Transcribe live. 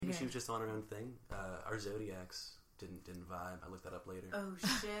she was just on her own thing. Our zodiacs didn't vibe. I looked that up later. Oh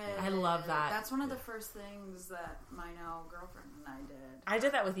shit! I love that. That's one of the first things that my now girlfriend and I did. I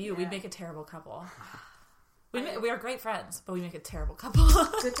did that with you. Yeah. We'd make a terrible couple. We are great friends, but we make a terrible couple.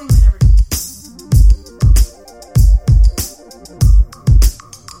 Good thing we never.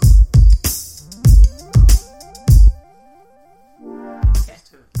 Okay.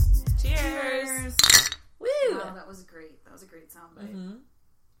 Cheers! Woo! Wow, that was great. That was a great soundbite. Mm-hmm.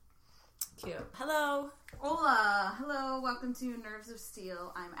 Cute. Hello. Hola. Hello. Welcome to Nerves of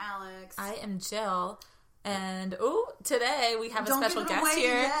Steel. I'm Alex. I am Jill. And, today we have a Don't special give it guest away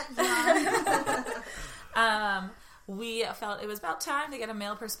here. Yet, John. We felt it was about time to get a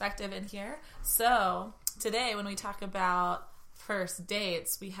male perspective in here. So, today when we talk about first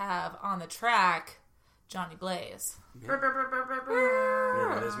dates, we have on the track Johnny Blaze. Yeah,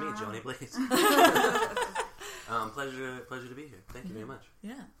 that is me, Johnny Blaze. Pleasure to be here. Thank you very much.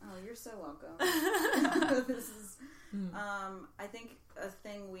 Yeah. Oh, you're so welcome. This is, I think, a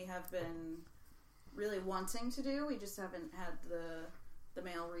thing we have been really wanting to do. We just haven't had the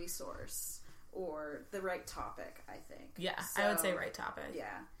male resource or the right topic, I think. Yeah, so, I would say right topic.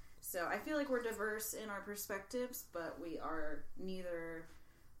 Yeah. So I feel like we're diverse in our perspectives, but we are neither,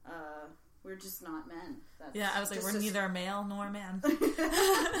 we're just not men. That's Yeah, I was like, we're neither male nor man.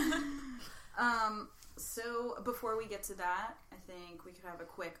 So before we get to that, I think we could have a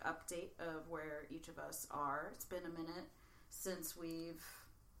quick update of where each of us are. It's been a minute since we've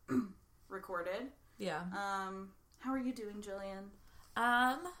recorded. Yeah. How are you doing, Jillian?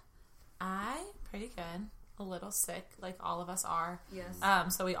 I pretty good. A little sick, like all of us are. Yes.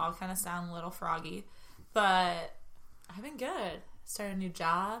 So we all kind of sound a little froggy, but I've been good. Started a new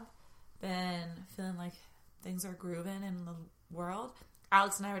job. Been feeling like things are grooving in the world.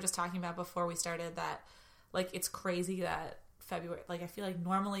 Alex and I were just talking about before we started that, like, it's crazy that February, like, I feel like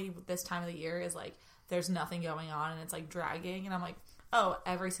normally this time of the year is like there's nothing going on and it's like dragging, and I'm like, oh,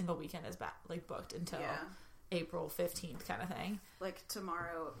 every single weekend is booked until April 15th kind of thing. Like,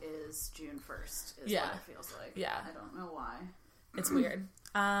 tomorrow is June 1st is Yeah. what it feels like. Yeah. I don't know why. It's weird.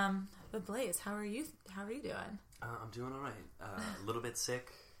 But Blaze, how are you doing? I'm doing all right. A little bit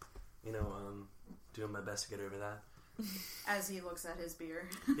sick. Doing my best to get over that. As he looks at his beer.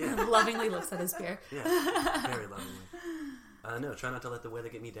 Yeah. Lovingly looks at his beer. Yeah, very lovingly. No, try not to let the weather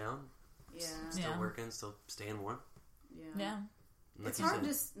get me down. Yeah. Still working, still staying warm. Yeah. Like It's you hard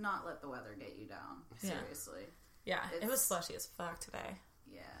said. to not let the weather get you down. Yeah. Seriously. Yeah. It was slushy as fuck today.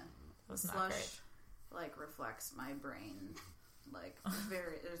 Yeah. It was not Slush, great. like, reflects my brain. Like,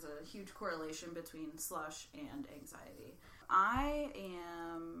 there's a huge correlation between slush and anxiety. I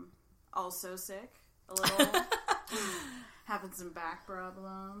am also sick a little. Having some back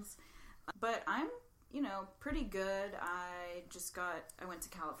problems. But I'm, pretty good. I went to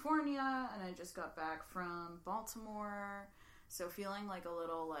California and I just got back from Baltimore. So feeling like a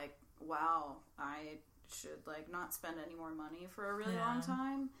little like, wow, I should like not spend any more money for a really long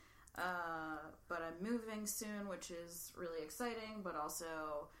time. But I'm moving soon, which is really exciting, but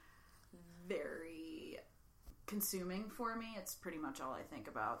also very consuming for me. It's pretty much all I think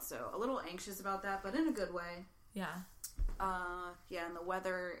about. So a little anxious about that, but in a good way. Yeah. And the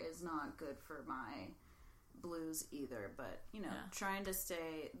weather is not good for my blues either, but, trying to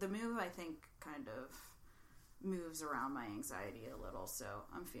stay... The move, I think, kind of moves around my anxiety a little, so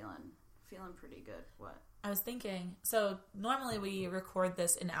I'm feeling pretty good. What? I was thinking, so normally we record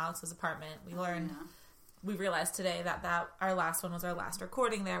this in Alex's apartment. We realized today that our last one was our last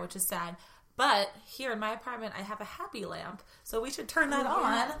recording there, which is sad. But here in my apartment, I have a happy lamp, so we should turn that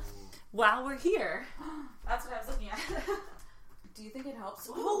on while we're here. That's what I was looking at. Do you think it helps?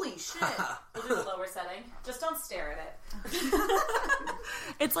 Holy shit! We'll do the lower setting. Just don't stare at it.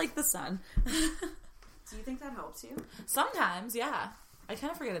 It's like the sun. Do you think that helps you? Sometimes, yeah. I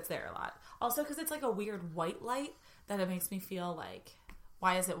kind of forget it's there a lot. Also, because it's like a weird white light that it makes me feel like,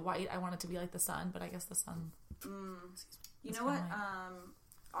 why is it white? I want it to be like the sun, but I guess the sun... You know what?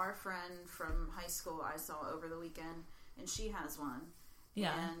 Our friend from high school I saw over the weekend, and she has one.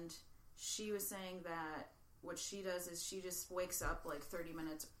 Yeah. And she was saying that what she does is she just wakes up like 30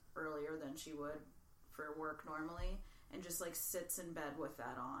 minutes earlier than she would for work normally, and just like sits in bed with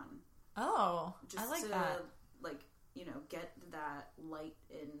that on. Oh, just I like to, that. Like, get that light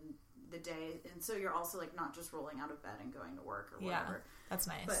in the day, and so you're also like not just rolling out of bed and going to work or whatever. Yeah, that's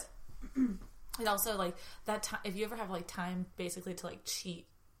nice. But it also, like, that time, if you ever have like time basically to like cheat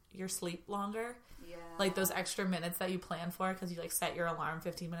your sleep longer, like those extra minutes that you plan for because you like set your alarm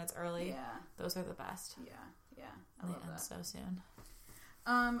 15 minutes early, those are the best. I love that. So soon.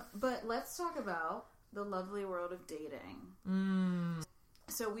 But let's talk about the lovely world of dating.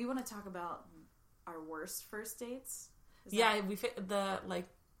 So we want to talk about our worst first dates. Is Yeah, that- we fit the like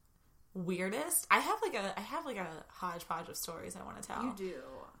weirdest. I have like a hodgepodge of stories I want to tell. you do.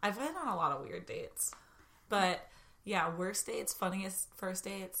 I've been on a lot of weird dates, but yeah, worst dates, funniest first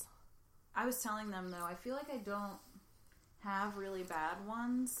dates. I was telling them though, I feel like I don't have really bad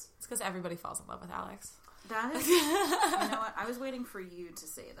ones. It's because everybody falls in love with Alex. That is, you know what? I was waiting for you to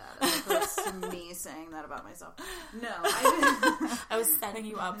say that as opposed to me saying that about myself. No, I didn't. I was setting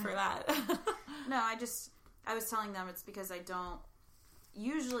you up for that. No, I was telling them it's because I don't.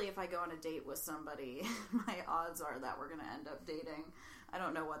 Usually, if I go on a date with somebody, my odds are that we're going to end up dating. I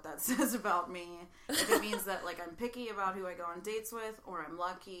don't know what that says about me. If it means that like I'm picky about who I go on dates with, or I'm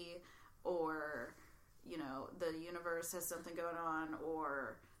lucky, or you know the universe has something going on,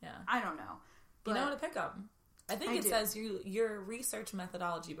 or Yeah, I don't know. you know But- how to pick them. I think I it do. says your research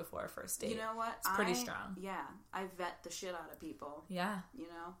methodology before a first date. You know what? It's pretty strong. Yeah, I vet the shit out of people. Yeah. You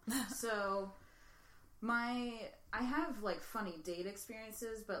know, so I have like funny date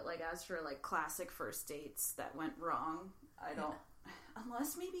experiences, but like as for like classic first dates that went wrong, I don't.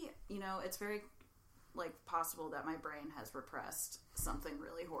 Unless maybe you know, it's very like possible that my brain has repressed something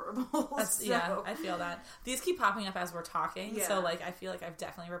really horrible. So- Yeah, I feel that. These keep popping up as we're talking, Yeah. so like I feel like I've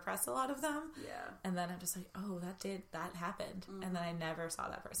definitely repressed a lot of them. yeah. And then I'm just like, oh, that happened. And then I never saw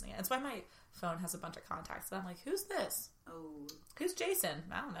that person again. It's why my phone has a bunch of contacts. And I'm like, who's this? Oh, Who's Jason?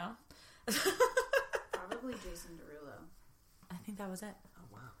 I don't know. probably Jason Derulo. I think that was it. Oh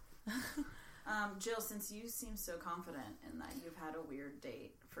wow. Jill, since you seem so confident in that you've had a weird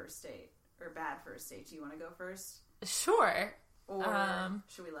first date, or bad first date, do you want to go first? Sure. Or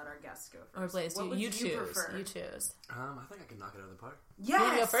should we let our guests go Or first? Blaze, What would you choose. prefer? You choose. I think I can knock it out of the park. Yes! You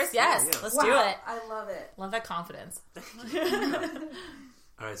want to go first? Yes. Yeah. Let's Wow, do it. I love it. Love that confidence.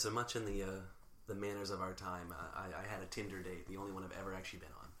 All right, so much in the manners of our time, I had a Tinder date, the only one I've ever actually been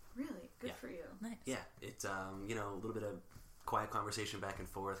on. Really? Good Yeah. for you. Nice. Yeah, it's you know, a little bit of quiet conversation back and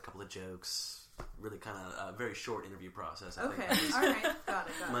forth, a couple of jokes, really kind of a very short interview process. I Okay. think All right. Got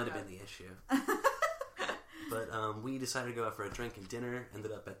it. might have been the issue. But we decided to go out for a drink and dinner.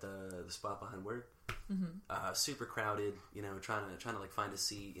 Ended up at the spot behind work. Super crowded. You know, trying to like find a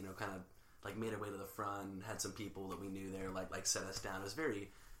seat. You know, kind of like made our way to the front. Had some people that we knew there like set us down. It was very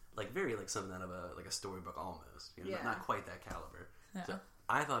like something out of a storybook almost. You know, Yeah. not quite that caliber. Yeah. So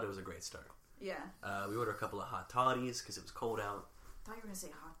I thought it was a great start. Yeah. We ordered a couple of hot totties because it was cold out. I thought you were going to say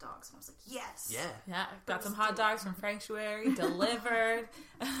hot dogs, and I was like, yes. Yeah, Yeah. Got some First hot date. dogs from Sanctuary delivered.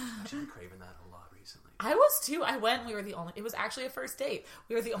 I've been craving that a lot recently. I was too. I went. We were the only. It was actually a first date.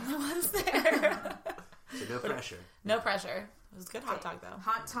 We were the only ones there. So no pressure. No pressure. It was a good hot dog though.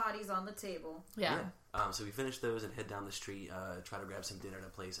 Hot toddies on the table. Yeah. So we finished those and head down the street, try to grab some dinner at a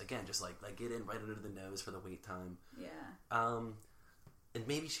place. Again, just like get in right under the nose for the wait time. Yeah. And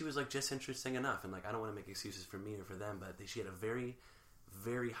maybe she was like just interesting enough, and like I don't want to make excuses for me or for them, but she had a very,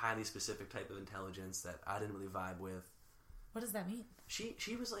 very highly specific type of intelligence that I didn't really vibe with. What does that mean?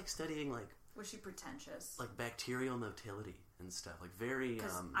 She was like studying like Was she pretentious? bacterial motility and stuff, like very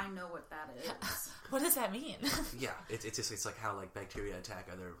Because I know what that is. What does that mean? yeah. It's like how like bacteria attack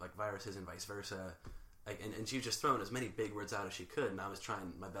other like viruses and vice versa. Like, and she was just throwing as many big words out as she could, and I was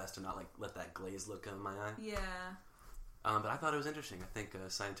trying my best to not like let that glazed look come in my eye. Yeah. But I thought it was interesting. I think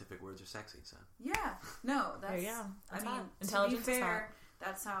scientific words are sexy. So Yeah. No, that's... There you go. That's I mean, hot. to Intelligence be is fair, hot.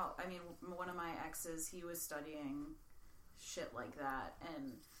 that's how... I mean, one of my exes, he was studying shit like that,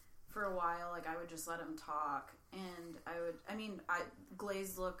 and for a while, like, I would just let him talk, and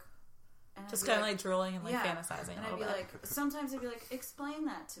glazed look... And Just I'd be kind of like drooling and like Yeah. fantasizing And a I'd little be bit. like, sometimes I'd be like, explain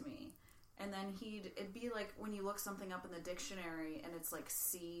that to me. And then it'd be like when you look something up in the dictionary and it's like,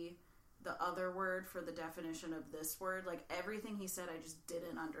 see the other word for the definition of this word. Like everything he said, I just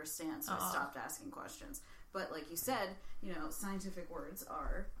didn't understand. So I stopped asking questions. But like you said, you know, scientific words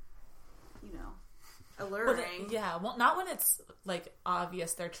are, you know, alluring. yeah, well, not when it's like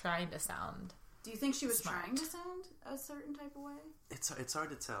obvious they're trying to sound. Do you think she was Smart. trying to sound a certain type of way? it's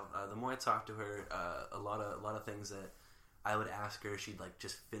hard to tell. The more I talked to her, a lot of things that I would ask her, she'd like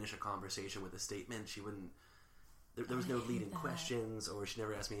just finish a conversation with a statement. She wouldn't. There was no hate leading that. questions, or she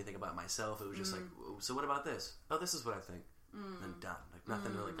never asked me anything about myself. It was just like, so what about this? Oh, this is what I think. And then done. Like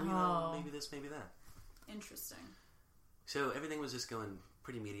nothing. Like, you know, Oh. maybe this, maybe that. Interesting. So everything was just going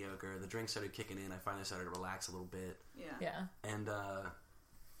pretty mediocre. The drinks started kicking in. I finally started to relax a little bit, Yeah. Yeah. and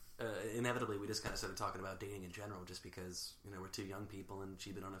inevitably we just kind of started talking about dating in general, just because you know we're two young people, and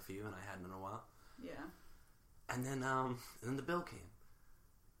she'd been on a few, and I hadn't in a while. Yeah. And then the bill came,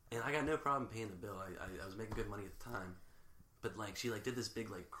 and I got no problem paying the bill. I was making good money at the time, But like she like did this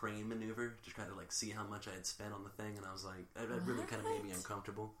big like crane maneuver to try to like see how much I had spent on the thing, and I was like, it really kind of made me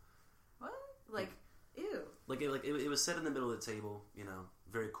uncomfortable. What? Like, ew. Like it was set in the middle of the table, you know,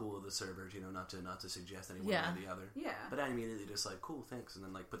 very cool of the servers, you know, not to suggest any one or the other. Yeah. But I immediately just like, cool, thanks, and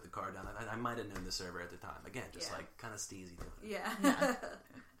then like put the card down. I might have known the server at the time. Again, just like kind of steezy doing it. Yeah.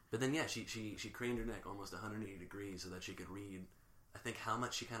 But then yeah, she craned her neck almost 180 degrees so that she could read. I think how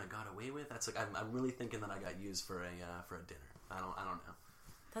much she kind of got away with. That's like I'm really thinking that I got used for a dinner. I don't know.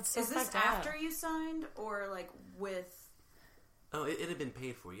 That's so Is this fucked up. after you signed or like with? Oh, it had been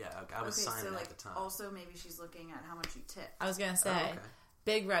paid for. Yeah, I was signing like, at the time. Also, maybe she's looking at how much you tip. I was gonna say, okay.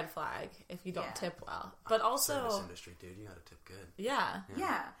 big red flag if you don't tip well. But also, service industry, dude, you gotta tip good. Yeah.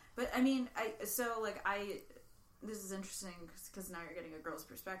 But I mean, this is interesting because now you're getting a girl's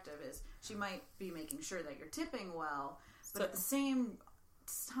perspective. Is she might be making sure that you're tipping well, but at the same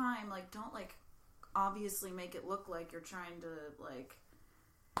time, like, don't like obviously make it look like you're trying to like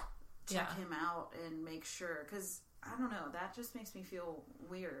check him out and make sure, because I don't know, that just makes me feel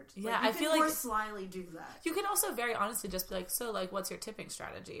weird. Yeah, like, I feel like more slyly do that. You can also very honestly just be like, so like, what's your tipping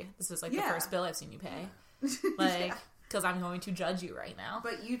strategy? This is like the first bill I've seen you pay, like, because I'm going to judge you right now.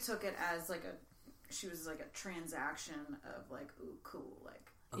 But you took it as like she was like a transaction of like, ooh, cool, like.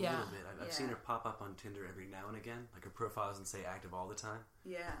 A little bit. I've seen her pop up on Tinder every now and again. Like her profile doesn't say active all the time.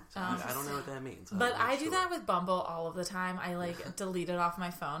 Yeah. So I don't know what that means. But I do that with Bumble all of the time. I like delete it off my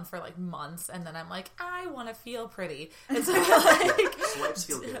phone for like months, and then I'm like, I want to feel pretty. And so like swipes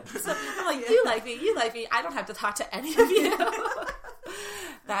feel good. So I'm like, you like me. I don't have to talk to any of you.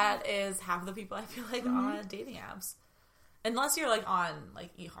 That is half the people I feel like on dating apps. Unless you're like on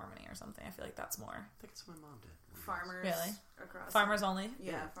like eHarmony or something, I feel like that's more. I think it's what my mom did. Farmers. Really? Across. Farmers only?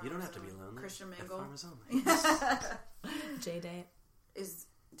 Yeah. You Farmers don't have to be only. lonely. Christian At Mingle. Farmers only. J-Date.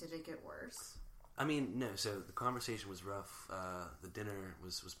 Did it get worse? I mean, no. So the conversation was rough. The dinner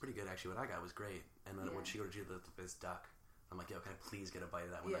was pretty good, actually. What I got was great. And then when she ordered you this duck, I'm like, yo, can I please get a bite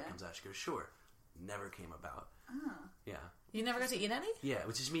of that when that comes out? She goes, sure. Never came about. Oh. Yeah. You never got to eat any? Yeah,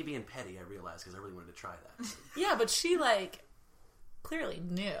 which is me being petty, I realized, because I really wanted to try that. Yeah, but she like clearly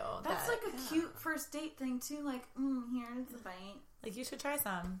knew That's that, like a cute first date thing too. Like, here's the bite. like you should try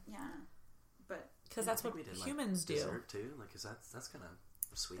some. Yeah, but because that's what we did, humans do. Dessert too, like, cause that's kind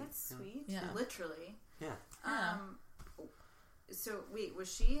of sweet. that's sweet. Yeah. Literally. Yeah. So wait,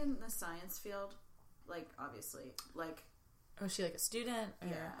 was she in the science field? Like, obviously, like. Or was she like a student? Or...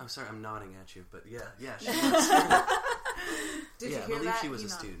 Yeah. I'm sorry, I'm nodding at you, but yeah, she was a student. Did yeah, you hear I believe that? she was You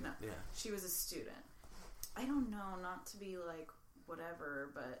a know, student. no. Yeah. She was a student. I don't know, not to be like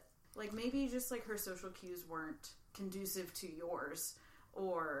whatever, but like maybe just like her social cues weren't conducive to yours,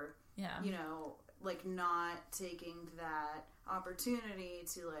 or you know, like not taking that opportunity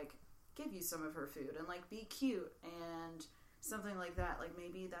to like give you some of her food and like be cute and something like that. Like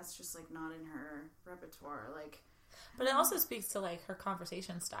maybe that's just like not in her repertoire. Like, but it also speaks to like her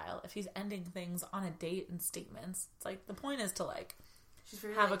conversation style. If she's ending things on a date and statements, it's like the point is to like she's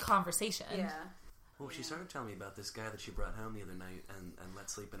very, have like, a conversation. Yeah. Well, she started telling me about this guy that she brought home the other night and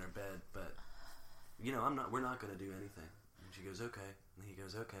let sleep in her bed, but you know, we're not going to do anything. And she goes, okay, and he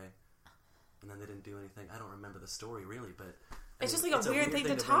goes, okay, and then they didn't do anything. I don't remember the story really, but It's just like a weird thing to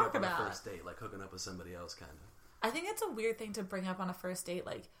bring talk up on about. a first date, like hooking up with somebody else, kind of. I think it's a weird thing to bring up on a first date,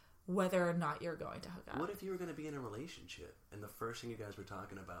 like whether or not you're going to hook up. What if you were going to be in a relationship and the first thing you guys were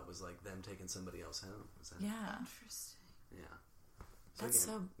talking about was like them taking somebody else home? Yeah. Interesting. Yeah. That's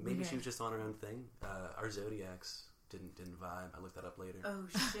so maybe weird. she was just on her own thing. Our zodiacs didn't vibe. I looked that up later. Oh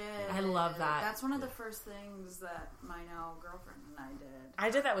shit! I love that. That's one of the first things that my now girlfriend and I did. I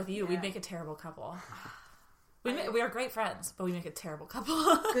did that with you. Yeah. We'd make a terrible couple. We are great friends, but we make a terrible couple.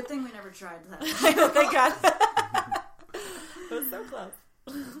 Good thing we never tried that. I know, thank God. It was so close.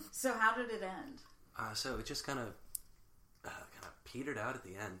 So how did it end? So it just kind of petered out at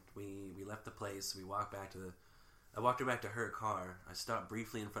the end. We left the place. We walked back to I walked her back to her car. I stopped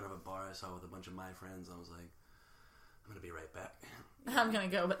briefly in front of a bar I saw with a bunch of my friends. I was like, I'm gonna be right back. I'm gonna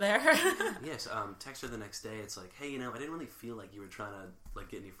go there. Yes. Text her the next day. It's like, hey, you know, I didn't really feel like you were trying to like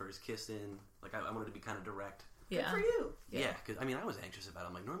get me first kissed in. Like I wanted to be kind of direct. Good for you. Yeah, because I mean, I was anxious about it.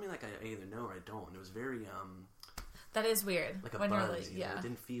 I'm like, normally, like I either know or I don't. And it was very That is weird. like a when buzz. you're like, You know? It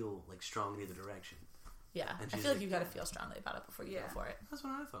didn't feel like strong in either direction. Yeah. And I she's feel like like, you got to feel strongly about it before you go for it. That's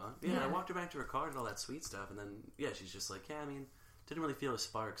what I thought. Yeah, and I walked her back to her car and all that sweet stuff, and then she's just like, yeah, I mean, didn't really feel a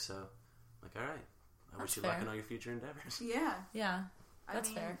spark, so I'm like, all right, I wish you luck in all your future endeavors. Yeah. Yeah. That's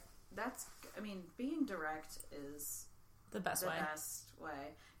I mean, fair. Being direct is The best way.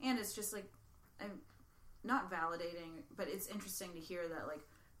 And it's just like, I'm not validating, but it's interesting to hear that like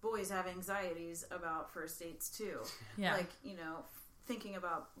boys have anxieties about first dates too. Yeah. Like, you know, thinking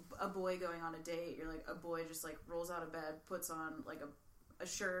about a boy going on a date, you're like, a boy just like rolls out of bed, puts on like a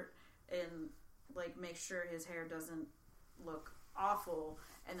shirt, and like makes sure his hair doesn't look awful,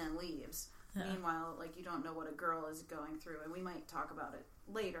 and then leaves. Yeah. Meanwhile, like, you don't know what a girl is going through, and we might talk about it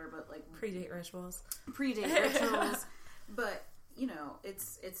later, but like pre-date rituals. But you know,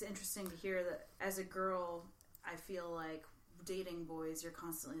 it's interesting to hear that as a girl, I feel like dating boys, you're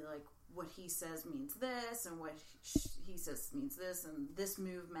constantly like, what he says means this, and what he says means this, and this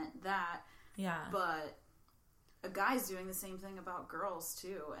move meant that. Yeah. But a guy's doing the same thing about girls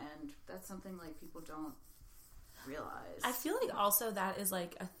too, and that's something like people don't realize. I feel like also that is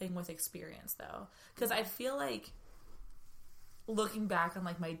like a thing with experience though, because I feel like looking back on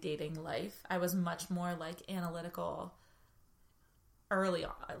like my dating life, I was much more like analytical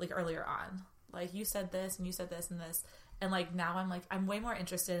earlier on. Like, you said this and you said this and this, and like now I'm way more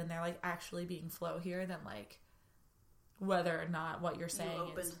interested in there like actually being flow here than like whether or not what you're saying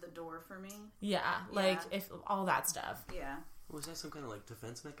opened the door for me. Yeah, like if all that stuff. Yeah. Was that some kind of like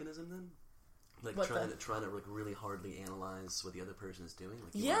defense mechanism then? Like trying to like really hardly analyze what the other person is doing.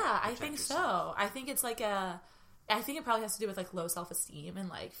 Like, yeah, I think so. I think it's like I think it probably has to do with like low self-esteem and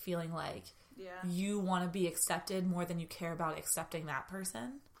like feeling like you want to be accepted more than you care about accepting that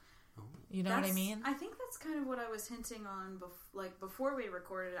person. Oh. You know what I mean? I think that's kind of what I was hinting on. Before we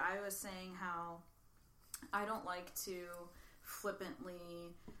recorded, I was saying how I don't like to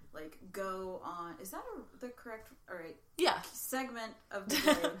flippantly like go on. Is that the correct? All right. Yeah. Segment of the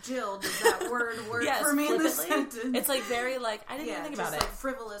day. Jill, does that word work for me in this sentence? It's like very like I didn't even think about it. Like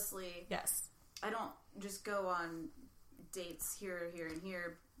frivolously. Yes. I don't just go on dates here, and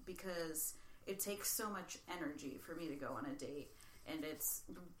here because it takes so much energy for me to go on a date. And it's,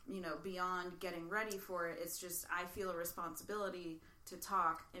 you know, beyond getting ready for it. It's just I feel a responsibility to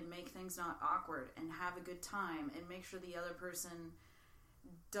talk and make things not awkward and have a good time and make sure the other person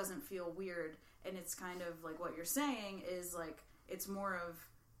doesn't feel weird. And it's kind of like what you're saying is like it's more of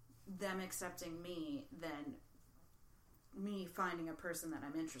them accepting me than me finding a person that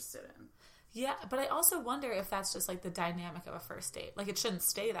I'm interested in. Yeah, but I also wonder if that's just like the dynamic of a first date. Like, it shouldn't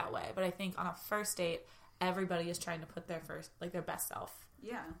stay that way, but I think on a first date, everybody is trying to put their their best self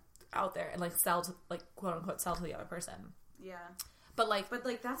out there and like sell to, like, quote unquote, sell to the other person. Yeah. But like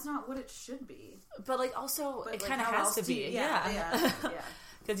that's not what it should be. But like also it kind of has to be.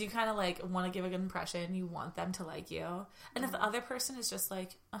 Because you kind of like want to give a good impression. You want them to like you. And if the other person is just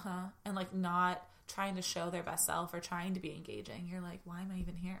like, and like not trying to show their best self or trying to be engaging, you're like, why am I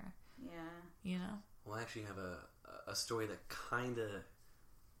even here? Yeah. You know? Well, I actually have a story that kind of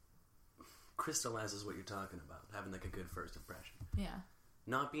crystallizes what you're talking about, having like a good first impression. Yeah.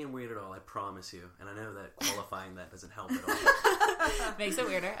 Not being weird at all, I promise you. And I know that qualifying that doesn't help at all. Makes it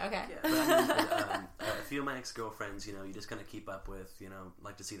weirder. Okay. Yeah. But I mean, a few of my ex-girlfriends, you know, you just kind of keep up with, you know,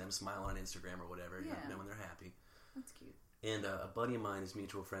 like to see them smile on Instagram or whatever, you know, when they're happy. That's cute. And a buddy of mine is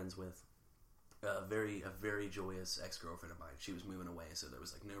mutual friends with a very joyous ex-girlfriend of mine. She was moving away, so there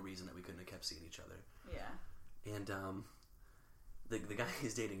was like no reason that we couldn't have kept seeing each other. Yeah. And the guy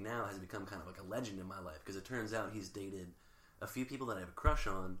he's dating now has become kind of like a legend in my life, because it turns out he's dated a few people that I have a crush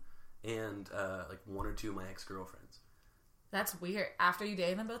on, and like one or two of my ex-girlfriends. That's weird. After you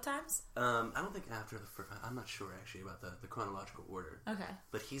dated them both times? I don't think after the first. I'm not sure actually about the chronological order. Okay.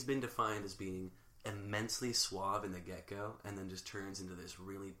 But he's been defined as being immensely suave in the get-go, and then just turns into this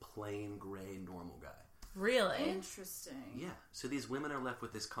really plain gray normal guy. Really? Interesting. Yeah. So these women are left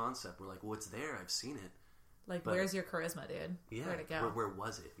with this concept. We're like, what's there? I've seen it. Like, but where's your charisma, dude? Yeah. Where'd it go? Where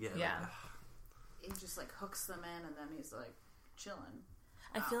was it? Yeah. Yeah. Like, he just like hooks them in, and then he's like chilling.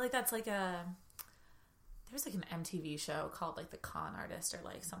 Wow. I feel like that's like there's like an MTV show called like The Con Artist or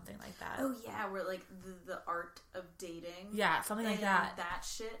like something like that. Oh yeah, where like the art of dating. Yeah, something like that. That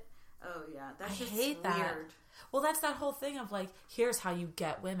shit. Oh yeah, that's just I hate that. Weird. Well, that's that whole thing of like, here's how you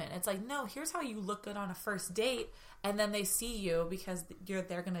get women. It's like, no, here's how you look good on a first date, and then they see you because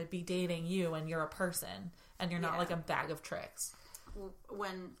they're going to be dating you, and you're a person, and you're not like a bag of tricks.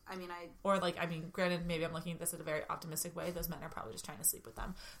 Granted, maybe I'm looking at this in a very optimistic way. Those men are probably just trying to sleep with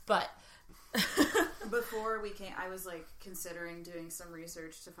them. But before we came, I was like considering doing some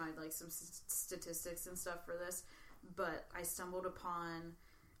research to find like some statistics and stuff for this, but I stumbled upon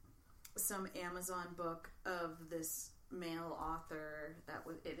some Amazon book of this male author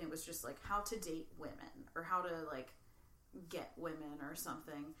and it was just like how to date women or how to like get women or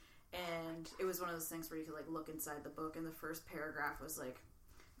something. And it was one of those things where you could like look inside the book, and the first paragraph was like,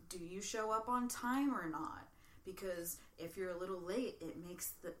 do you show up on time or not? Because if you're a little late, it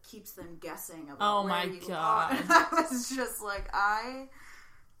keeps them guessing about where you are. And I was just like, I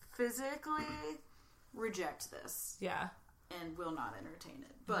physically reject this. Yeah. And will not entertain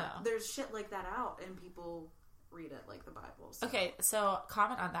it. But No. there's shit like that out, and people read it like the Bible. So. Okay, so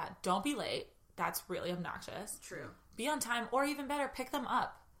comment on that. Don't be late. That's really obnoxious. True. Be on time, or even better, pick them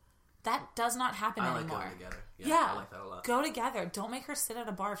up. That does not happen I like anymore. going together. Yeah. I like that a lot. Go together. Don't make her sit at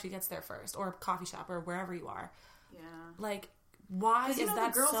a bar if she gets there first, or a coffee shop, or wherever you are. Yeah. Like, why is that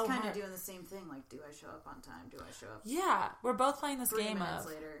the girls so kind of hard? doing the same thing. Like, do I show up on time? Do I show up? Yeah, we're both playing this 3 game minutes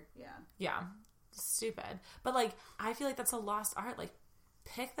of later. Yeah. yeah, stupid. But like, I feel like that's a lost art. Like,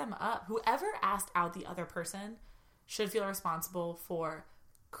 pick them up. Whoever asked out the other person should feel responsible for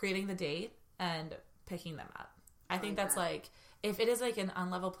creating the date and picking them up. I think that's that. like, if it is like an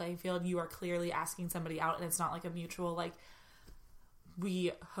unlevel playing field, you are clearly asking somebody out, and it's not like a mutual like,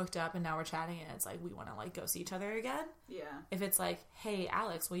 we hooked up and now we're chatting and it's like we want to like go see each other again. Yeah. If it's like, hey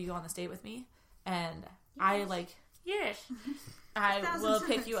Alex, will you go on this date with me? And I like, yes, I will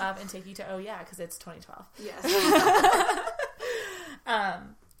pick you up and take you to Oh Yeah, because it's 2012. Yes.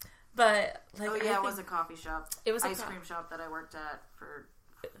 But like, Oh yeah, it was a coffee shop. It was a ice cream shop that I worked at for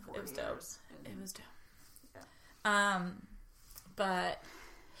 4 it was years. dope. It was dope. Yeah. But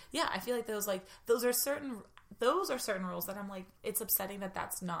yeah, I feel like those are certain rules that I'm like, it's upsetting that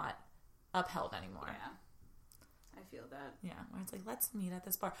that's not upheld anymore. Yeah. I feel that. Yeah, where it's like, let's meet at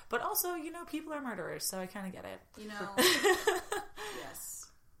this bar. But also, you know, people are murderers, so I kind of get it. You know, yes,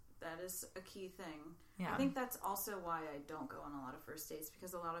 that is a key thing. Yeah. I think that's also why I don't go on a lot of first dates,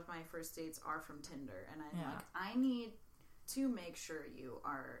 because a lot of my first dates are from Tinder, and I'm like, I need to make sure you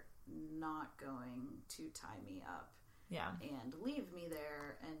are not going to tie me up. Yeah. And leave me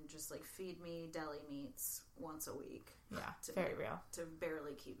there and just like feed me deli meats once a week. Yeah, very real. To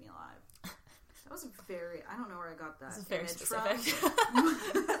barely keep me alive. That was very, I don't know where I got that. This is very image specific.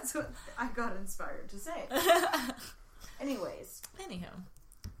 From. That's what I got inspired to say. Anyways. Anywho.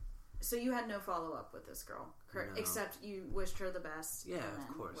 So you had no follow up with this girl, correct? No. Except you wished her the best. Yeah, and of then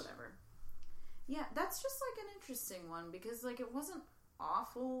course. Whatever. Yeah, that's just like an interesting one, because like it wasn't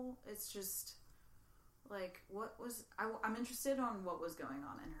awful. It's just like, what was, I'm interested on what was going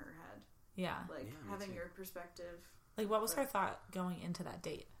on in her head. Yeah. Like Yeah, me having too. your perspective. Like, what was her thought going into that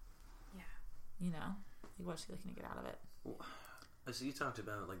date? Yeah. You know? Like, what's she looking to get out of it? Well, so you talked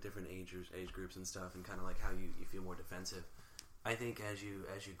about like different age groups and stuff, and kind of like how you feel more defensive. I think as you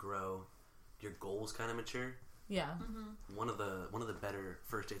grow, your goals kind of mature. Yeah. Mm-hmm. One of the better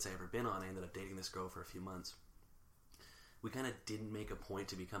first dates I ever been on, I ended up dating this girl for a few months. We kind of didn't make a point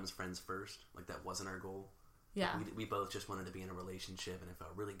to become friends first. Like, that wasn't our goal. Yeah. We both just wanted to be in a relationship, and it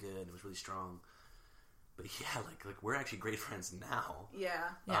felt really good. It was really strong. But yeah, like we're actually great friends now. Yeah.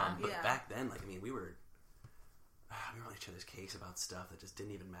 Yeah. But back then, like, I mean, we were on each other's case about stuff that just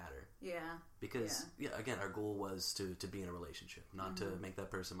didn't even matter. Yeah. Because, again, our goal was to be in a relationship, not to make that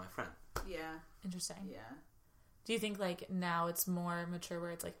person my friend. Yeah. Interesting. Yeah. Do you think, like, now it's more mature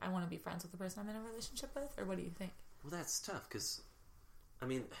where it's like, I want to be friends with the person I'm in a relationship with? Or what do you think? Well, that's tough, because, I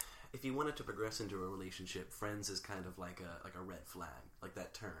mean, if you wanted to progress into a relationship, friends is kind of like a red flag, like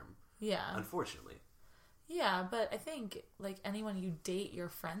that term. Yeah. Unfortunately. Yeah, but I think, like, anyone you date, you're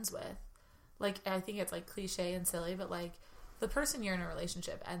friends with. Like, I think it's, like, cliche and silly, but, like, the person you're in a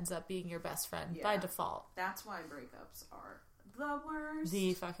relationship ends up being your best friend by default. That's why breakups are the worst.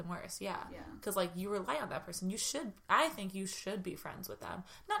 The fucking worst, yeah. Yeah. Because, like, you rely on that person. I think you should be friends with them.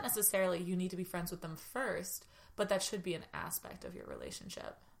 Not necessarily you need to be friends with them first, but that should be an aspect of your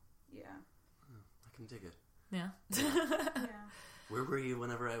relationship. Yeah. I can dig it. Yeah. Yeah. Where were you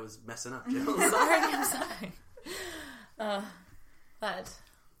whenever I was messing up, Jill? I'm sorry. But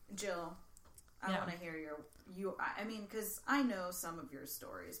Jill, I Yeah. want to hear I mean, because I know some of your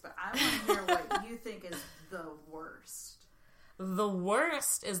stories, but I want to hear what you think is the worst. the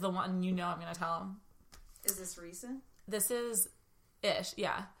worst is the one you know I'm going to tell them. Is this recent? This is ish,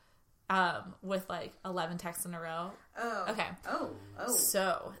 yeah. With like 11 texts in a row. Oh. Okay. Oh.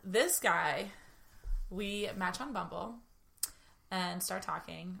 So this guy, we match on Bumble and start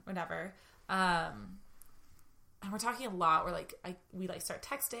talking, whatever. And we're talking a lot. We're like, we like start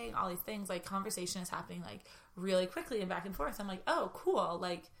texting, all these things. Like, conversation is happening like really quickly and back and forth. I'm like, oh, cool.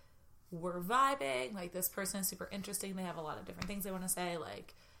 Like, we're vibing. Like, this person is super interesting. They have a lot of different things they want to say.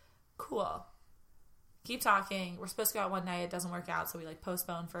 Like, cool. Keep talking. We're supposed to go out one night. It doesn't work out, so we like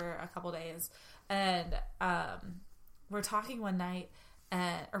postpone for a couple days. And we're talking one night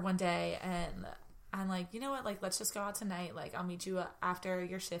or one day, and I'm like, you know what? Like, let's just go out tonight. Like, I'll meet you after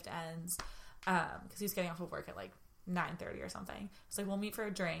your shift ends, because he's getting off of work at like 9:30 or something. It's like, we'll meet for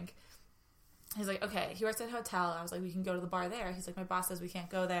a drink. He's like, okay. He works at a hotel. I was like, we can go to the bar there. He's like, my boss says we can't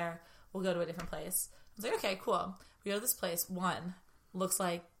go there. We'll go to a different place. I was like, okay, cool. We go to this place. One, looks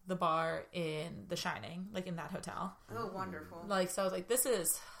like the bar in The Shining, like in that hotel. Oh, wonderful. Like, so I was like, this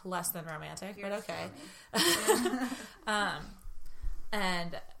is less than romantic, You're but okay. funny.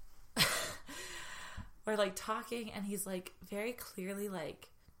 And we're like talking, and he's like very clearly like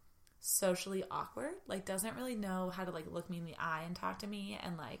socially awkward, like doesn't really know how to like look me in the eye and talk to me,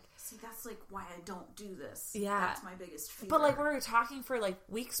 and like, See, that's like why I don't do this. Yeah. That's my biggest fear. but like we were talking for like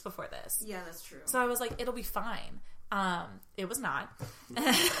weeks before this. Yeah, that's true. So I was like, it'll be fine. It was not.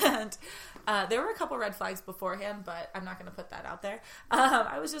 And there were a couple red flags beforehand, but I'm not going to put that out there.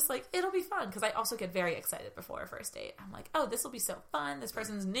 I was just like, it'll be fun. Because I also get very excited before a first date. I'm like, oh, this will be so fun. This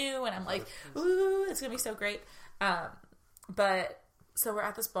person's new. And I'm like, ooh, it's going to be so great. But so we're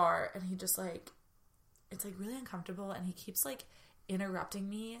at this bar, and he just like, it's like really uncomfortable. And he keeps like interrupting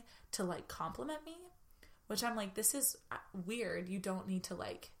me to like compliment me, which I'm like, this is weird. You don't need to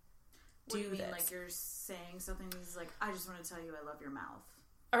like What do you mean? this. Like you're saying something? He's like, I just want to tell you, I love your mouth.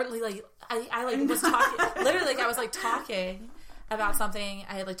 Or like I like was talking literally, like I was like talking about something.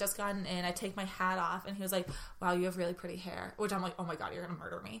 I had like just gotten in. I take my hat off, and he was like, wow, you have really pretty hair, which I'm like, oh my god, you're gonna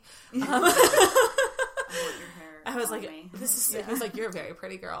murder me. I want your hair. I was like, me. this is He was like, you're a very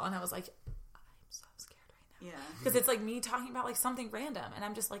pretty girl, and I was like, I'm so scared right now. Yeah. Because it's like me talking about like something random, and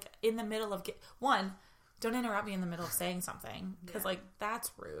I'm just like in the middle of don't interrupt me in the middle of saying something, because like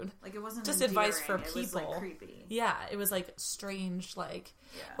that's rude. Like it wasn't Just endearing. advice for It was, people. like, creepy. Yeah, it was like strange, like,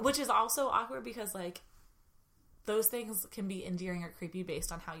 Yeah. which is also awkward because like those things can be endearing or creepy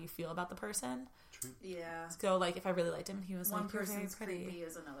based on how you feel about the person. Yeah. So like if I really liked him, and he was One like, you're very person's pretty. creepy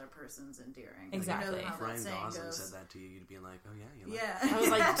is another person's endearing. Exactly. You know how If that Ryan saying Gosling goes. said that to you, you'd be like, oh yeah, you like Yeah. I was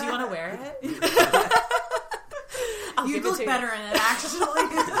like, do you want to wear it? I'll You'd give it look to you. better in it, actually.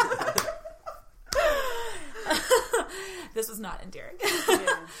 This was not endearing.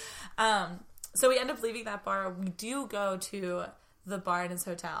 Yeah. So we end up leaving that bar. We do go to the bar in his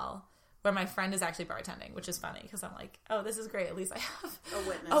hotel where my friend is actually bartending, which is funny because I'm like, oh, this is great. At least I have A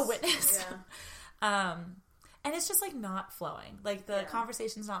witness. a witness. Yeah. And it's just like not flowing. Like the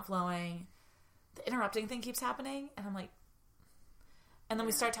conversation's not flowing. The interrupting thing keeps happening, and I'm like, and then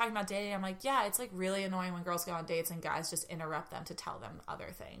we start talking about dating. I'm like, yeah, it's like really annoying when girls go on dates and guys just interrupt them to tell them other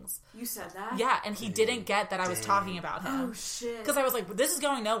things. You said that? Yeah, and he didn't get that I was talking about him. Oh, shit. Because I was like, this is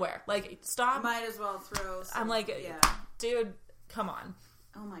going nowhere. Like, stop. Might as well throw some, I'm like, yeah. dude, come on.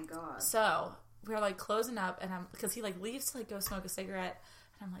 Oh my god. So we're like closing up, and because he like leaves to like go smoke a cigarette,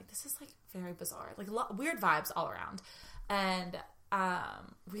 and I'm like, this is like very bizarre, like weird vibes all around. And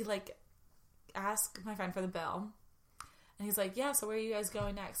we like ask my friend for the bill, and he's like, yeah, so where are you guys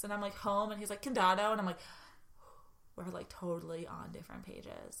going next? And I'm like, home. And he's like, Condado. And I'm like, we're like totally on different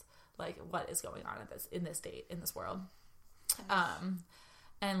pages. Like, what is going on in this date, in this world?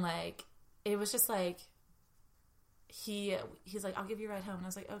 And like, it was just like, he's like, I'll give you a ride home. And I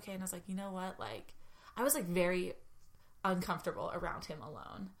was like, okay. And I was like, you know what? Like, I was like very uncomfortable around him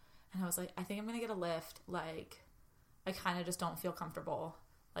alone. And I was like, I think I'm going to get a lift. Like, I kind of just don't feel comfortable,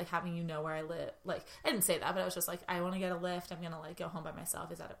 like, having you know where I live. Like, I didn't say that, but I was just like, I want to get a lift. I'm going to like go home by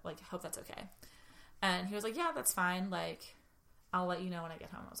myself. Is that like, I hope that's okay. And he was like, yeah, that's fine. Like, I'll let you know when I get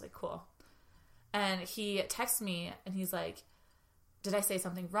home. I was like, cool. And he texted me, and he's like, did I say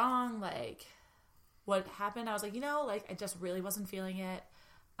something wrong? Like, what happened? I was like, you know, like, I just really wasn't feeling it.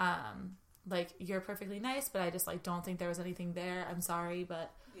 Like, you're perfectly nice, but I just, like, don't think there was anything there. I'm sorry,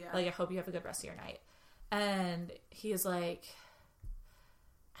 but, like, I hope you have a good rest of your night. And he is like,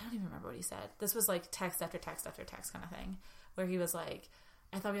 I don't even remember what he said. This was, like, text after text after text kind of thing, where he was like,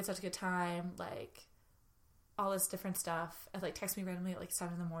 I thought we had such a good time, like, all this different stuff. And, like, text me randomly at, like,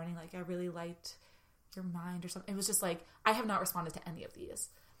 7 in the morning, like, I really liked your mind or something. It was just, like, I have not responded to any of these.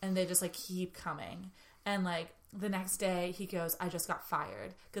 And they just, like, keep coming. And, like, the next day, he goes, I just got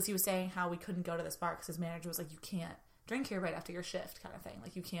fired. Because he was saying how we couldn't go to this bar because his manager was like, you can't drink here right after your shift kind of thing.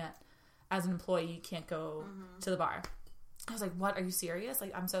 Like, you can't, as an employee, you can't go to the bar. I was like, what? Are you serious?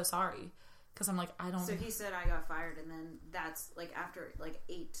 Like, I'm so sorry. Because I'm like, I don't... So he said I got fired, and then that's, like, after, like,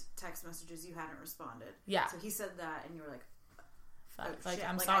 8 text messages, you hadn't responded. Yeah. So he said that, and you were like... Fuck, Oh, like, shit.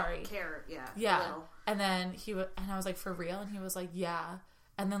 I'm like, sorry. I care, yeah. Yeah. A little. And then and I was like, for real? And he was like, yeah.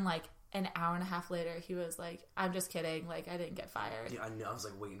 And then, like, an hour and a half later, he was like, I'm just kidding. Like, I didn't get fired. Yeah, I know. I was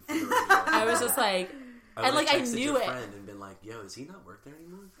like waiting for the radio. I was just like... and, like, I texted knew your it. friend and been like, yo, does he not work there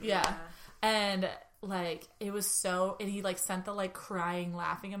anymore? Yeah. And, like, it was so... And he, like, sent the, like, crying,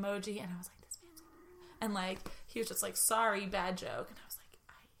 laughing emoji. And I was like, this man's... And, like, he was just like, sorry, bad joke. And I was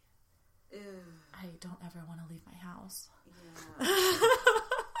like, I don't ever want to leave my house. Yeah.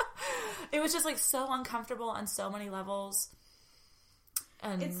 It was just, like, so uncomfortable on so many levels.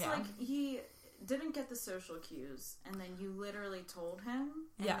 And It's like he didn't get the social cues, and then you literally told him,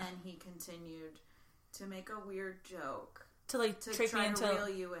 and Yeah. then he continued to make a weird joke to like to trick me try into to reel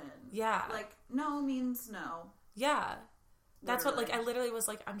you in. yeah, Like, no means no. yeah. That's what, like, I Literally. literally was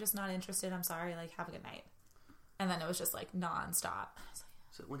like, I'm just not interested. I'm sorry. Like, have a good night. And then it was just like nonstop. I was like,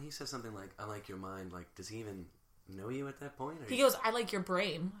 So when he says something like, I like your mind, like, does he even know you at that point? Or he goes, I like your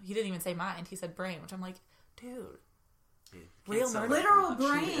brain. He didn't even say mind. He said brain, which I'm like, dude, Yeah, can't real sell murder. that Literal much.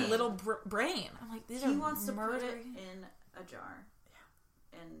 brain. Yeah. little brain. I'm like, these He are wants to put it murdering. in a jar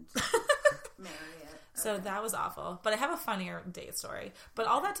and marry it. So Okay. that was awful. But I have a funnier date story. But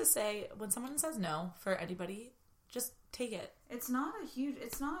all that to say, when someone says no for anybody, just take it. It's not a huge.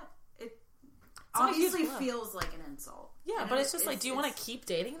 It's not. It not a huge obviously blow. feels like an insult. Yeah, You but know, it's just like, do you want to keep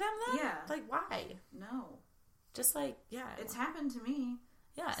dating them then? Yeah. Like, why? No, Just like, yeah. it's happened to me.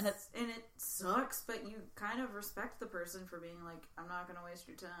 Yeah, and it's, And it sucks, but you kind of respect the person for being like, I'm not going to waste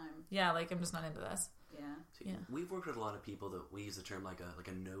your time. yeah, like, I'm just not into this. Yeah. See, Yeah. We've worked with a lot of people that we use the term like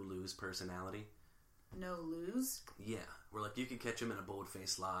a no-lose personality. No lose. Yeah, where like you can catch them in a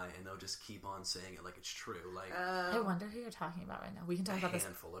bold-faced lie and they'll just keep on saying it like it's true. Like I wonder who you're talking about right now. We can talk a about this.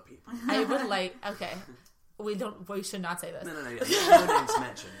 handful of people. I would like, okay. We should not say this. No, no names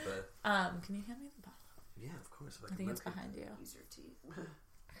mentioned, but Can you hand me the bottle? yeah, of course. If I think it's look at- behind you. Use your teeth.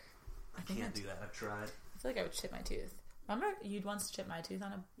 I can't do that. I've tried. I feel like I would chip my tooth. Remember you'd once chip my tooth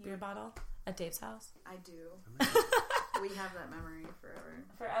on a beer bottle at Dave's house? I do. We have that memory forever.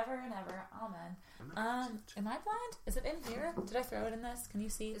 Forever and ever. Amen. Am I blind? Is it in here? Did I throw it in this? Can you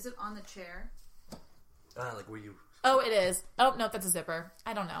see? Is it on the chair? Like were you? Oh, it is. Oh, no, that's a zipper.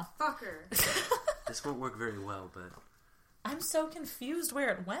 I don't know. Fucker. This won't work very well, but I'm so confused where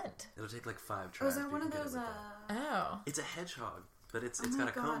it went. it'll take like 5 Oh, tries. is that but one you of can get it those, with that. Oh. It's a hedgehog, but it's oh got my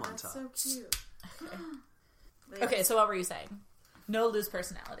a comb God, on that's top. so cute. Okay. Like, Okay, so what were you saying? No lose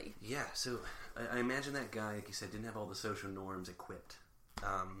personality. Yeah, so I imagine that guy, like you said, didn't have all the social norms equipped.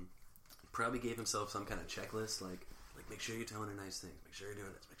 Probably gave himself some kind of checklist, like make sure you're telling her nice things, make sure you're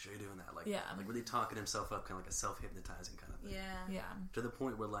doing this, make sure you're doing that. Like, Yeah. like really talking himself up, kind of like a self-hypnotizing kind of thing. Yeah. Yeah. To the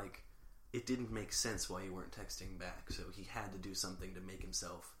point where, like, it didn't make sense why you weren't texting back, so he had to do something to make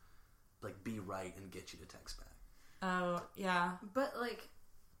himself, like, be right and get you to text back. Oh, yeah. But, like,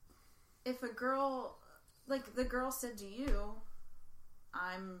 if a girl, like, the girl said to you,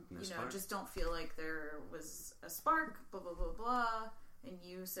 I'm, No you know, spark? just don't feel like there was a spark, blah, blah, blah, blah, and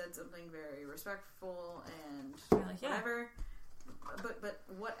you said something very respectful and You're like, yeah. whatever. But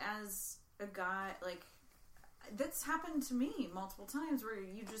what as a guy, like, that's happened to me multiple times where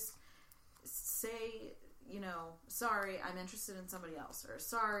you just say, you know, sorry, I'm interested in somebody else, or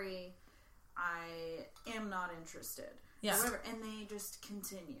sorry, I am not interested. Yeah. Or whatever, and they just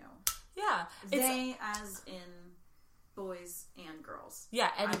continue. Yeah. It's, They, as in boys and girls.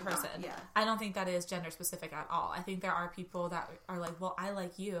 yeah, any I'm not- person. yeah. I don't think that is gender specific at all. I think there are people that are like, well, I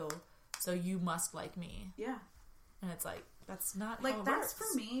like you, so you must like me. Yeah. And it's like, that's not how Like, it that's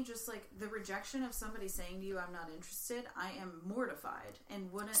works. for me, just like the rejection of somebody saying to you, I'm not interested, I am mortified and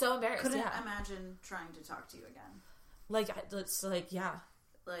So embarrassed, couldn't yeah. imagine trying to talk to you again. Like, it's like, yeah.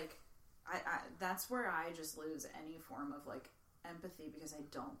 Like, I that's where I just lose any form of, like, empathy because I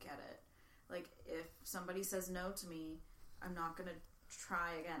don't get it. Like, if somebody says no to me, I'm not gonna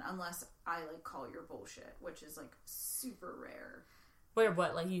try again unless I, like, call your bullshit, which is, like, super rare. Where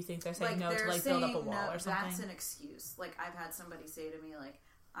what? Like, you think they're saying Like, no to, they're like, build up a saying wall no, or something? that's an excuse. Like, I've had somebody say to me, like,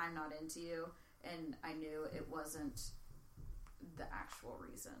 I'm not into you, and I knew it wasn't the actual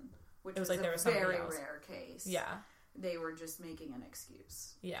reason. Which It was was like a there was somebody very else. rare case. Yeah. They were just making an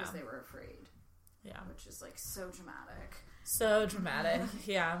excuse. Yeah. Because they were afraid. Yeah. Which is, like, so dramatic. So dramatic.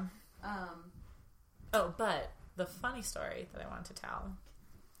 Yeah. Um, Oh, but the funny story that I wanted to tell.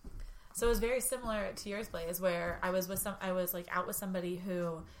 So it was very similar to yours, Blaze, where I was like out with somebody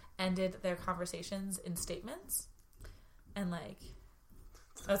who ended their conversations in statements, and like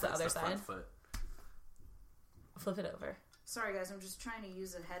that's the other front side. foot. Flip it over. sorry, guys, I'm just trying to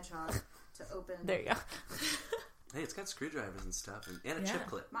use a hedgehog to open. There you go. Hey, it's got screwdrivers and stuff, and a Yeah. chip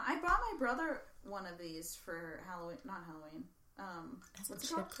clip. I bought my brother one of these for Halloween. Not Halloween. As a What's it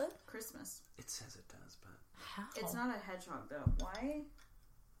chip called? clip? Christmas. It says it does, but How? It's not a hedgehog, though. Why?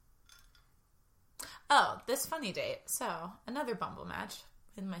 Oh, this funny date. So, another Bumble match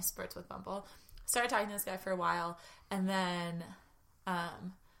in my spurts with Bumble. Started talking to this guy for a while, and then I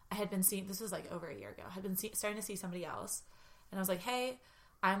had been seeing, this was like over a year ago, I had been starting to see somebody else, and I was like, hey,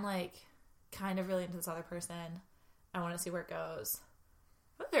 I'm like kind of really into this other person. I want to see where it goes.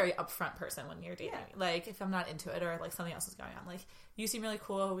 I'm a very upfront person when you're dating. Yeah. Like, if I'm not into it or like something else is going on, like, you seem really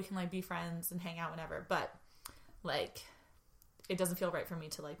cool, we can like be friends and hang out whenever, but like, it doesn't feel right for me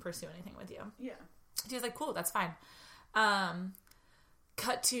to like pursue anything with you. Yeah. She was like, cool, that's fine.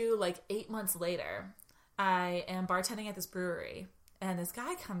 Cut to like 8 months later, I am bartending at this brewery, and this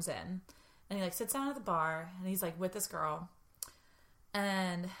guy comes in, and he like sits down at the bar, and he's like with this girl,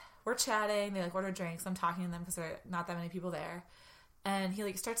 and we're chatting. They like order drinks. I'm talking to them because there are not that many people there, and he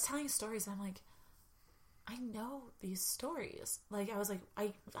like starts telling stories, and I'm like, I know these stories. Like I was like,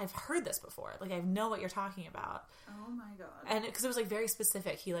 I've heard this before. Like I know what you're talking about. Oh my god. And because it was like very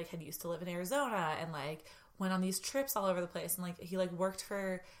specific. He like had used to live in Arizona and like went on these trips all over the place, and like he like worked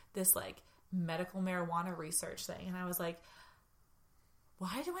for this like medical marijuana research thing, and I was like,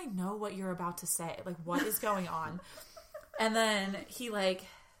 why do I know what you're about to say? Like what is going on? And then he like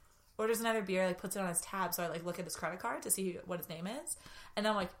orders another beer, like puts it on his tab, so I like look at his credit card to see what his name is, and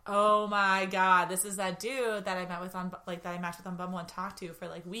I'm like, oh my god, this is that dude that I met with on like that I matched with on Bumble and talked to for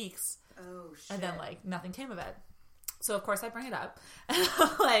like weeks. Oh shit. And then like nothing came of it. So of course I bring it up, and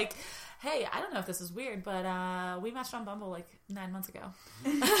I'm like, hey, I don't know if this is weird, but we matched on Bumble like 9 months ago.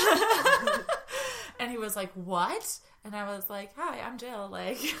 And he was like, what? And I was like, hi, I'm Jill.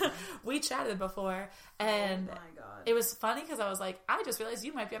 Like, we chatted before. And oh my god. it was funny because I was like, I just realized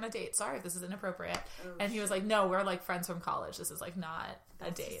you might be on a date. Sorry if this is inappropriate. Oh, and he was like, no, we're like friends from college. This is like not a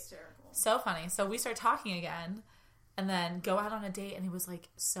That's date. hysterical. So funny. So we start talking again and then go out on a date, and he was like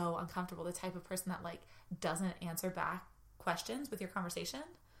so uncomfortable. The type of person that like doesn't answer back questions with your conversation.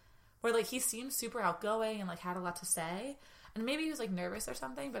 Where like he seemed super outgoing and like had a lot to say. And maybe he was like nervous or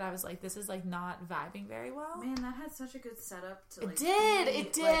something, but I was like, this is like not vibing very well. Man, that had such a good setup to like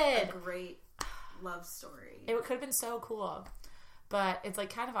It be, did. like, a great love story. It could have been so cool. But it's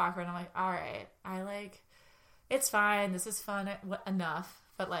like kind of awkward. I'm like, all right, I like, it's fine. This is fun enough.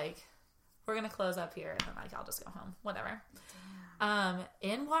 But like, we're going to close up here and then like, I'll just go home. Whatever.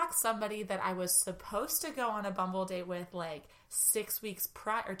 In walks somebody that I was supposed to go on a Bumble date with like 6 weeks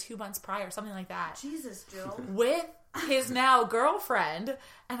prior or 2 months prior, something like that. Jesus, Jill. With his now girlfriend.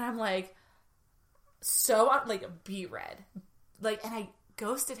 And I'm like, so like beat red. Like, and I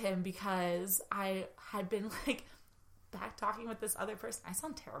ghosted him because I had been like back talking with this other person. I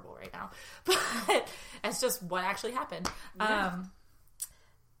sound terrible right now, but it's just what actually happened. Yeah.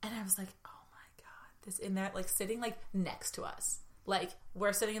 And I was like, oh my God, this in there, like sitting like next to us. Like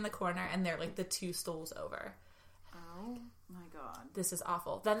we're sitting in the corner and they're like the 2 stools over. Oh my god. This is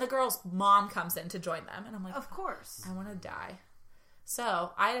awful. Then the girl's mom comes in to join them. And I'm like, Of course. I want to die.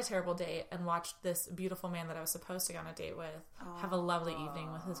 So I had a terrible date and watched this beautiful man that I was supposed to go on a date with have a lovely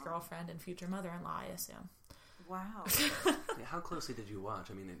evening with his girlfriend and future mother-in-law, I assume. Wow. Yeah, how closely did you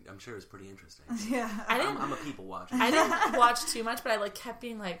watch? I mean, I'm sure it was pretty interesting. Yeah. I'm a people watcher. I didn't watch too much, but I like kept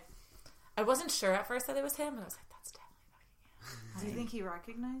being like, I wasn't sure at first that it was him, and I was like, that's definitely fucking him. Do you think he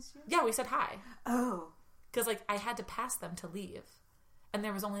recognized you? Yeah, we said hi. Oh. Because like I had to pass them to leave. And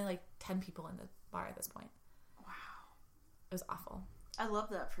there was only like 10 people in the bar at this point. Wow. It was awful. I love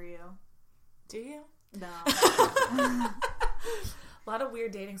that for you. Do you? No. A lot of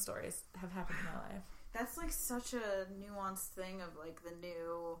weird dating stories have happened in my life. That's like such a nuanced thing of like the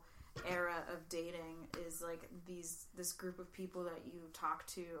new era of dating is like this group of people that you talk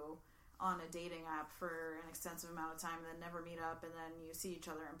to on a dating app for an extensive amount of time and then never meet up and then you see each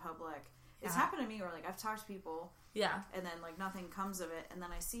other in public. It's happened to me where like I've talked to people and then like nothing comes of it, and then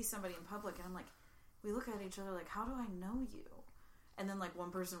I see somebody in public and I'm like, we look at each other like, how do I know you? And then like one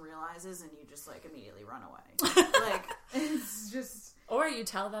person realizes and you just like immediately run away. Like it's just, or you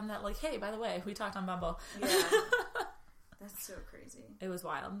tell them that like, hey, by the way, we talked on Bumble. yeah. That's so crazy. It was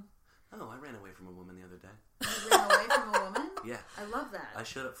wild. Oh, I ran away from a woman the other day. You ran away from a woman? Yeah. I love that. I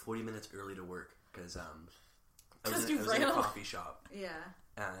showed up 40 minutes early to work because I was 'Cause in you a ran away. coffee shop. Yeah.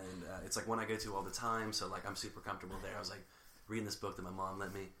 And it's like one I go to all the time, so like I'm super comfortable there. I was like reading this book that my mom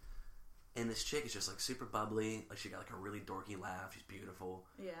lent me, and this chick is just like super bubbly. Like she got like a really dorky laugh. She's beautiful.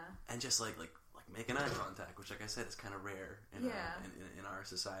 Yeah. And just like making eye contact, which like I said is kind of rare in, in our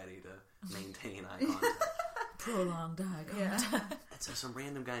society to maintain eye contact. Prolonged eye contact. Yeah. And so some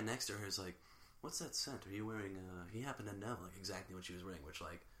random guy next to her is like, "What's that scent? Are you wearing?" He happened to know like exactly what she was wearing, which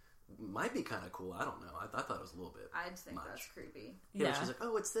like might be kind of cool. I don't know. I thought it was a little bit. I'd think much. that's creepy. Yeah, Yeah. she's like,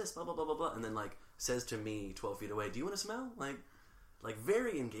 "Oh, it's this, blah blah blah blah blah," and then like says to me 12 feet away, "Do you want to smell?" Like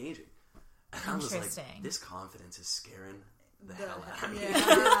very engaging. And I was like, Interesting. this confidence is scaring the hell out of me.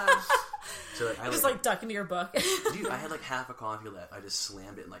 Yeah. So like, I Just like duck into your book. dude, I had like half a coffee left. I just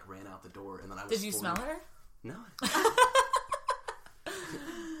slammed it and like ran out the door, and then I was. Did you smell her? No.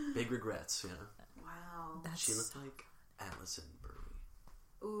 Big regrets, you know. Wow. She looked like Allison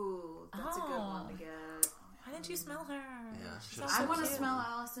Brie. Ooh, that's a good one to get. Why didn't you smell her? Yeah, She's should've also I want to cute. smell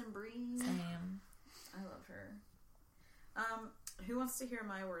Allison Brie. Same. I love her. Who wants to hear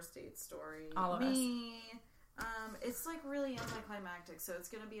my worst date story? All of Me. It's like really anticlimactic, so it's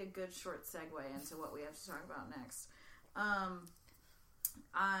going to be a good short segue into what we have to talk about next.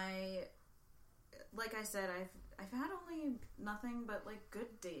 Like I said, I've had only nothing but like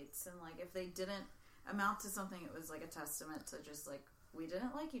good dates, and like if they didn't amount to something, it was like a testament to just like we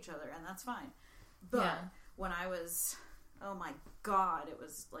didn't like each other, and that's fine. But when I was, oh my god, it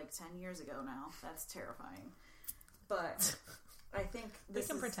was like 10 years ago now. That's terrifying. But I think we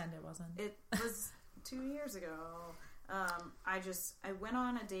can pretend it wasn't. It was 2 years ago. I went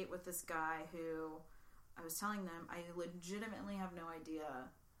on a date with this guy who I was telling them I legitimately have no idea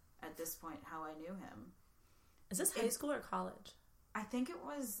at this point how I knew him. Is this high school or college? I think it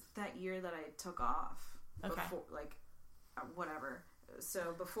was that year that I took off. Okay. Before, like, whatever.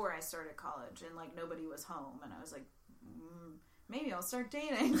 So before I started college, and like nobody was home, and I was like, maybe I'll start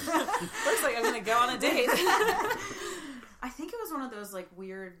dating. Looks like I'm gonna go on a date. I think it was one of those like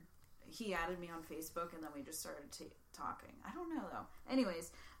weird. He added me on Facebook, and then we just started talking. I don't know though.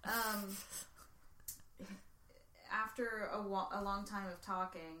 Anyways, after a long time of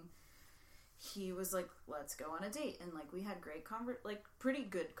talking, he was like, "Let's go on a date," and like we had great pretty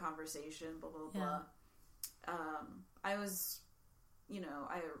good conversation. Blah blah blah. I was,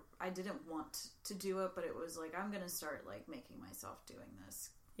 I didn't want to do it, but it was like I'm gonna start like making myself doing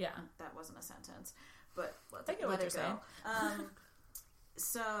this. Yeah, that wasn't a sentence, but let it go.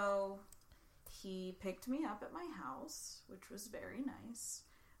 So he picked me up at my house, which was very nice,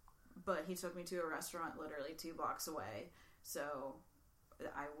 but he took me to a restaurant literally 2 blocks away. So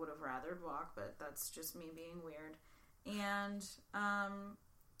I would have rather walk, but that's just me being weird. And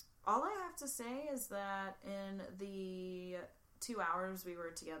all I have to say is that in the 2 hours we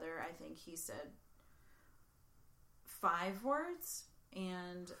were together, I think he said 5 words,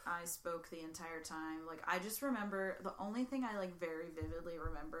 and I spoke the entire time. Like, I just remember, the only thing I like very vividly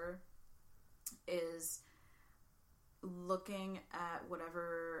remember is looking at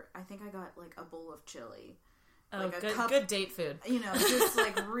whatever, I think I got like a bowl of chili. Oh, like good date food. Just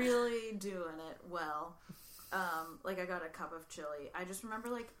like really doing it well. Like I got a cup of chili. I just remember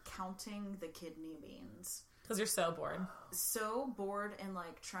like counting the kidney beans. Because you're so bored. So bored, and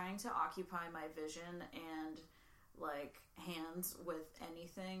like trying to occupy my vision and like hands with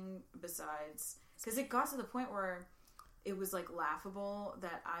anything besides, because it got to the point where it was like laughable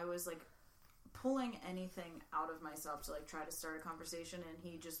that I was like pulling anything out of myself to like try to start a conversation, and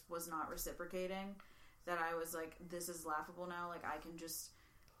he just was not reciprocating. That I was like, this is laughable now. Like I can just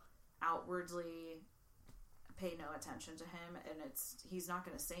outwardly pay no attention to him, and he's not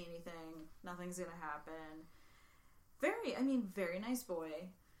going to say anything. Nothing's going to happen. Very nice boy.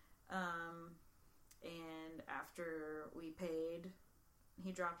 And after we paid,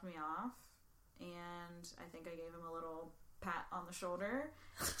 he dropped me off, and I think I gave him a little pat on the shoulder,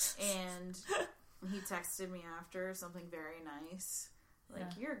 and he texted me after something very nice,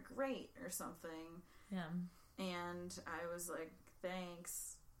 like, you're great, or something. Yeah. And I was like,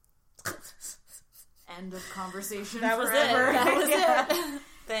 thanks. End of conversation. That was forever. it. That was it.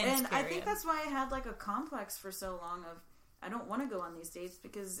 Thanks, and period. I think that's why I had like a complex for so long of, I don't want to go on these dates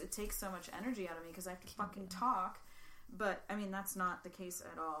because it takes so much energy out of me because I have to fucking talk. But I mean, that's not the case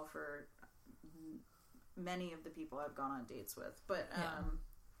at all for many of the people I've gone on dates with. But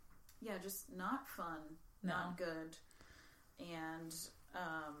just not fun, not good, and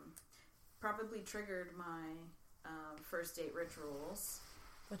probably triggered my first date rituals,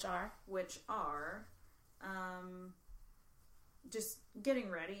 which are just getting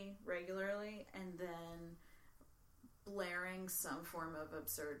ready regularly and then blaring some form of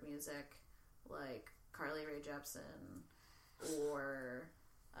absurd music like Carly Rae Jepsen or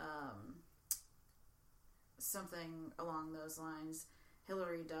something along those lines.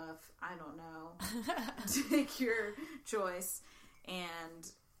 Hillary Duff, I don't know. Take your choice.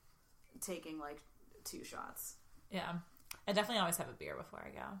 And taking like 2 shots. Yeah. I definitely always have a beer before I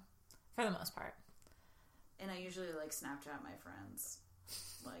go. For the most part. And I usually like Snapchat my friends.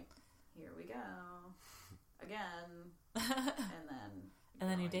 Like, here we go. Again. And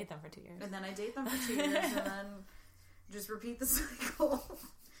then you date them for 2 years. And then I date them for 2 years and then just repeat the cycle.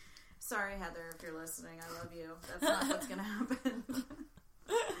 Sorry, Heather, if you're listening. I love you. That's not what's going to happen.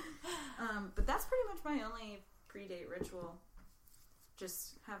 But that's pretty much my only pre-date ritual.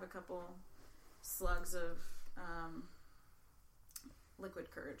 Just have a couple slugs of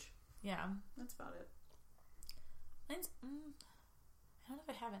liquid courage. Yeah. That's about it. Mine's, I don't know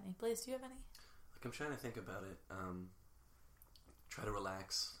if I have any. Blaze, do you have any? Like, I'm trying to think about it. Try to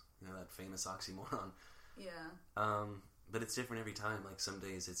relax. That famous oxymoron. Yeah. But it's different every time. Like, some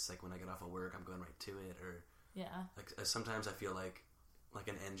days it's like when I get off of work, I'm going right to it. Or Yeah. Like sometimes I feel like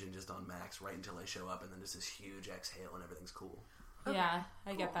an engine just on max right until I show up, and then just this huge exhale and everything's cool. Okay, yeah, I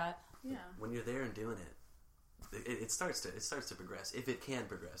cool. get that. Yeah. When you're there and doing it, it starts to progress if it can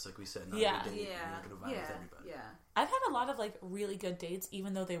progress. Like we said, not Yeah. every day you're not going to vibe with everybody. Yeah. I've had a lot of like really good dates,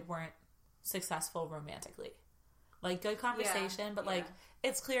 even though they weren't successful romantically. Like good conversation, but like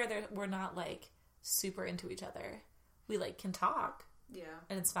it's clear that we're not like super into each other. We like can talk,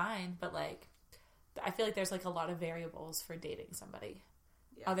 and it's fine. But like, I feel like there's like a lot of variables for dating somebody,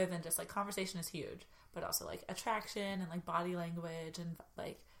 other than just like conversation is huge, but also like attraction and like body language and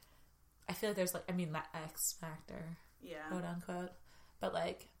like I feel like there's like that X factor, quote unquote. But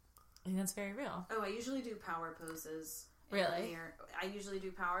like, I think that's very real. Oh, I usually do power poses. Really? I usually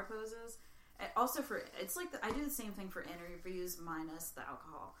do power poses. And also it's like I do the same thing for interviews minus the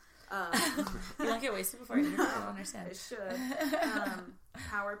alcohol. You don't get wasted before you interview? I don't understand. I should.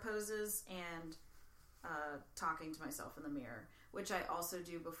 Power poses and talking to myself in the mirror, which I also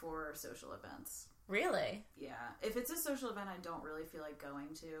do before social events. Really? Yeah. If it's a social event I don't really feel like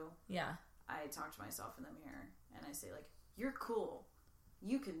going to, yeah, I talk to myself in the mirror and I say like, "You're cool.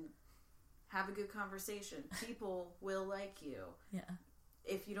 You can have a good conversation. People will like you. Yeah.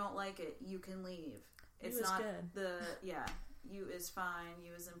 If you don't like it, you can leave. It's you is not good. You is fine.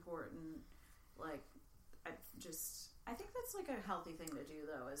 You is important. Like, I think that's like a healthy thing to do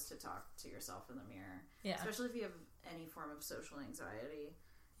though, is to talk to yourself in the mirror. Yeah. Especially if you have any form of social anxiety.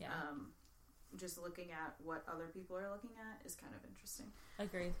 Yeah. Just looking at what other people are looking at is kind of interesting.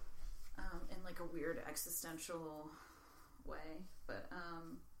 Agreed. In like a weird existential way. But,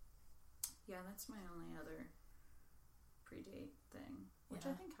 that's my only other pre-date thing, which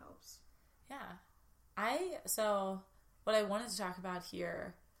I think helps. Yeah. So what I wanted to talk about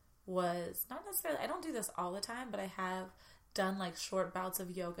here was not necessarily, I don't do this all the time, but I have done like short bouts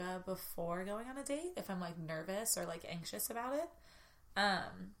of yoga before going on a date if I'm like nervous or like anxious about it.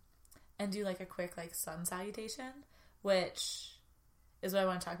 And do like a quick like sun salutation, which is what I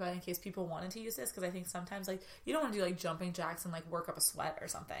want to talk about in case people wanted to use this, because I think sometimes like you don't want to do like jumping jacks and like work up a sweat or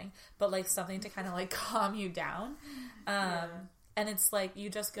something, but like something to kind of like calm you down. And it's like you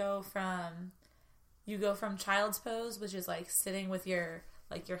just go from child's pose, which is like sitting with your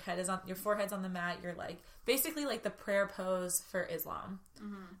forehead's on the mat. You're like basically like the prayer pose for Islam.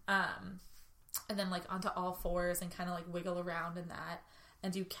 And then like onto all fours and kind of like wiggle around in that,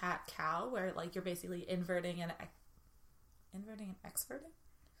 and do cat cow, where like you're basically inverting and exverting.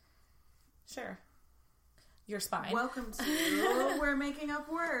 Sure. Your spine. Welcome to We're Making Up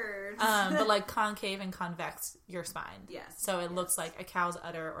Words. But like concave and convex your spine. Yes. So it looks like a cow's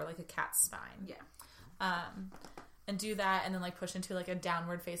udder or like a cat's spine. Yeah. And do that, and then like push into like a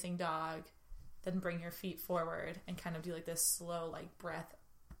downward facing dog, then bring your feet forward and kind of do like this slow like breath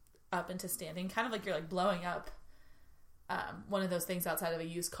up into standing, kind of like you're like blowing up one of those things outside of a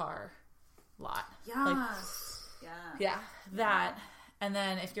used car lot. Yeah. Like, yeah, that. And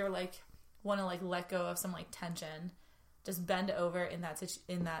then if you're like want to like let go of some like tension, just bend over in that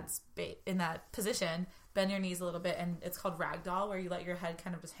position, bend your knees a little bit, and it's called ragdoll, where you let your head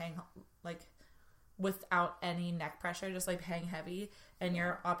kind of just hang like without any neck pressure, just like hang heavy, and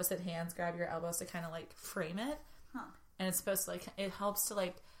your opposite hands grab your elbows to kind of like frame it. And it's supposed to like, it helps to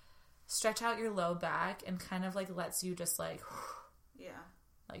like stretch out your low back and kind of like lets you just like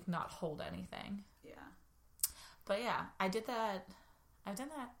like not hold anything. But yeah, I did that. I've done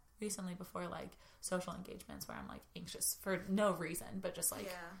that recently before, like social engagements where I'm like anxious for no reason, but just like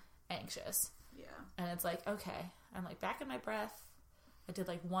anxious. And it's like, okay, I'm like back in my breath. I did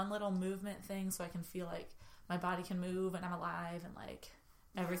like one little movement thing so I can feel like my body can move and I'm alive and like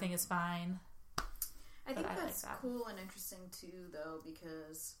everything is fine. I think that's cool and interesting too, though,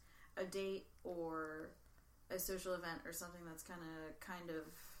 because a date or a social event or something that's kind of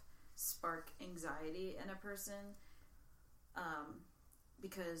spark anxiety in a person,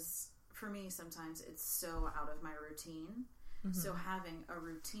 because for me sometimes it's so out of my routine. So having a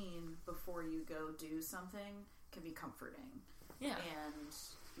routine before you go do something can be comforting and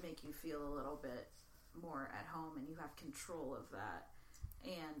make you feel a little bit more at home, and you have control of that.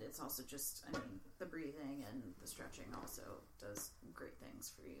 And it's also just, I mean, the breathing and the stretching also does great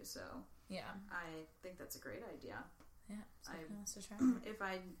things for you. So I think that's a great idea. Wants to try. If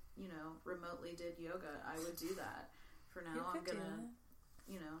I, remotely did yoga, I would do that. For now, I'm gonna,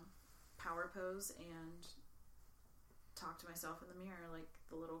 power pose and talk to myself in the mirror like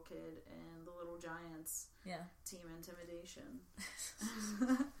the little kid and the Little Giants. Team Intimidation.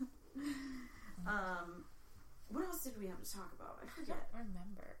 What else did we have to talk about? I forget. I don't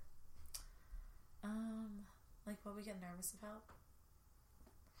remember. Like what we get nervous about.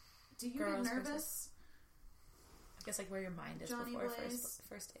 Do you get nervous? I guess, like, where your mind is Johnny before Blaze?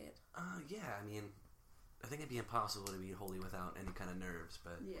 first date. Yeah, I mean, I think it'd be impossible to be wholly without any kind of nerves,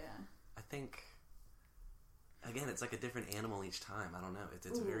 but Yeah. I think, again, it's like a different animal each time. I don't know. It's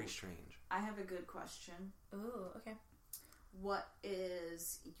Ooh. very strange. I have a good question. Ooh, okay. What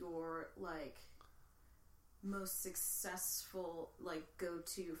is your, like, most successful, like,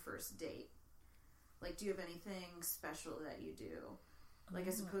 go-to first date? Like, do you have anything special that you do? Like,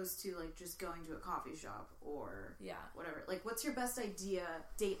 as opposed to, like, just going to a coffee shop or whatever. Like, what's your best date idea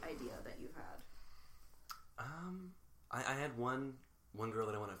that you've had? I had one girl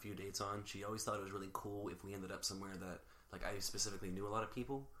that I went on a few dates on. She always thought it was really cool if we ended up somewhere that, like, I specifically knew a lot of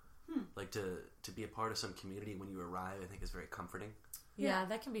people. Like, to be a part of some community when you arrive, I think is very comforting. Yeah,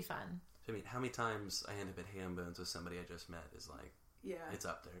 that can be fun. So, I mean, how many times I end up at Ham Bones with somebody I just met is like, it's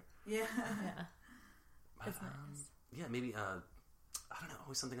up there. Yeah. Yeah. It's nice. Yeah, maybe, I don't know,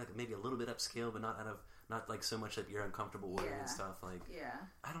 always something like maybe a little bit upscale, but not like so much that you're uncomfortable ordering and stuff. Like,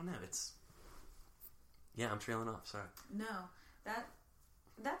 I don't know, I'm trailing off, sorry. No,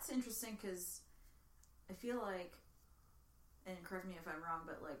 that's interesting because I feel like, and correct me if I'm wrong,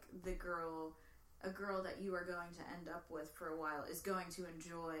 but like a girl that you are going to end up with for a while is going to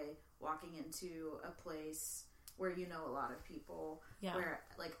enjoy walking into a place where you know a lot of people. Yeah. Where,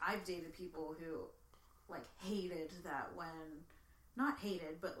 like, I've dated people who, like, hated that not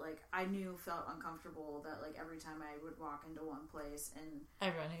hated, but, like, I felt uncomfortable that, like, every time I would walk into one place and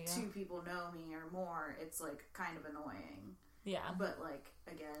everyone knew you. 2 people know me or more, it's, like, kind of annoying. Yeah. But, like,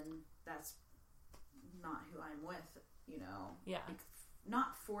 again, that's not who I'm with, you know? Yeah. Like,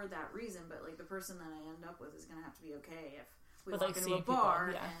 not for that reason, but, like, the person that I end up with is going to have to be okay if we walk like, into a bar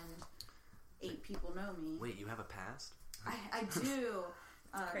people, and 8 people know me. Wait, you have a past? I do.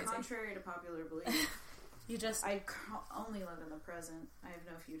 Contrary to popular belief. I only live in the present. I have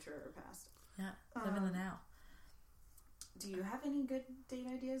no future or past. Yeah, live in the now. Do you have any good date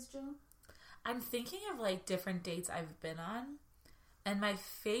ideas, Jill? I'm thinking of, like, different dates I've been on. And my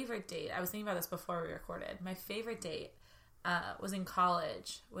favorite date, I was thinking about this before we recorded. My favorite date was in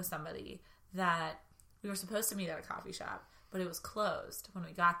college with somebody that we were supposed to meet at a coffee shop, but it was closed when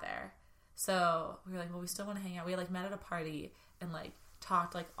we got there. So we were like, well, we still want to hang out. We, like, met at a party and, like,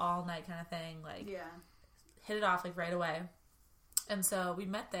 talked, like, all night kind of thing. Like, hit it off, like, right away. And so we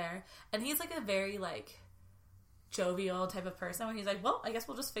met there. And he's, like, a very, like, jovial type of person where he's like, well, I guess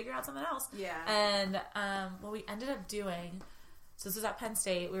we'll just figure out something else. Yeah. And what we ended up doing, so this was at Penn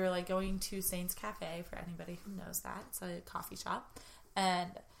State, we were, like, going to Saints Cafe, for anybody who knows that. It's a coffee shop.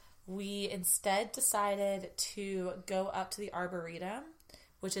 And we instead decided to go up to the Arboretum,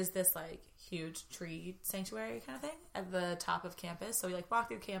 which is this, like, huge tree sanctuary kind of thing at the top of campus. So we, like, walk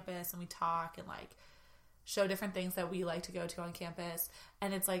through campus and we talk and, like, show different things that we like to go to on campus.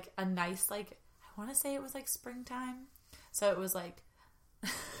 And it's, like, a nice, like, I want to say it was, like, springtime. So it was, like,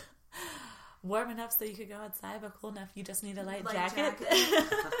 warm enough so you could go outside, but cool enough you just need a light jacket.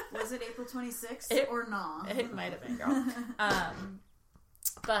 Was it April 26th or not? It might have been, girl.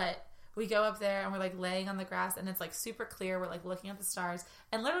 But we go up there and we're, like, laying on the grass and it's, like, super clear. We're, like, looking at the stars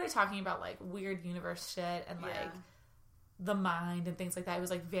and literally talking about, like, weird universe shit and, like, the mind and things like that. It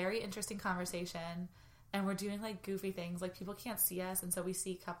was, like, very interesting conversation. And we're doing, like, goofy things. Like, people can't see us. And so we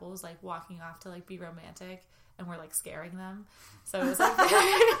see couples, like, walking off to, like, be romantic. And we're, like, scaring them. So it was, like, very,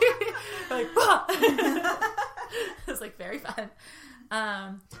 like, it was, like, very fun.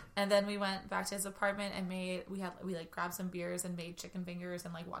 And then we went back to his apartment and we like grabbed some beers and made chicken fingers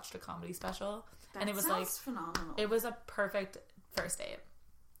and, like, watched a comedy special. That and it was, sounds like, phenomenal. It was a perfect first date.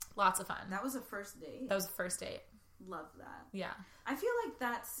 Lots of fun. That was a first date. That was a first date. Love that. Yeah. I feel like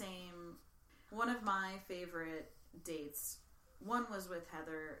that one of my favorite dates, one was with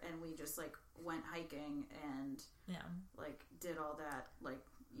Heather and we just, like, went hiking and like did all that, like,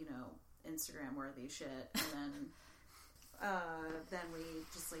 you know, Instagram worthy shit, and then we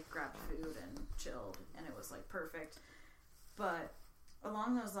just, like, grabbed food and chilled and it was, like, perfect. But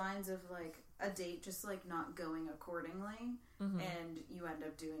along those lines of, like, a date just, like, not going accordingly, and you end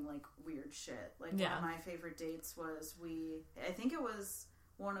up doing, like, weird shit. Like, one of my favorite dates was I think it was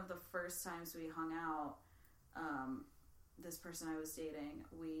one of the first times we hung out, this person I was dating,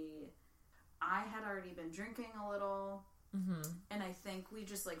 I had already been drinking a little, and I think we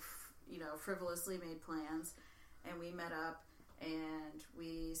just, like, frivolously made plans, and we met up, and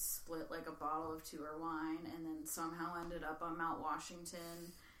we split, like, a bottle of Tour wine, and then somehow ended up on Mount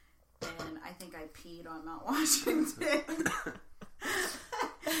Washington, and I think I peed on Mount Washington,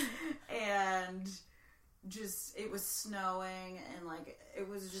 and just, it was snowing, and, like, it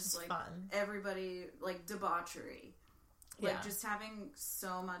was just, like, fun. Everybody, like, debauchery. Like, just having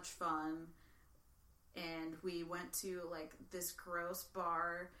so much fun. and we went to like this gross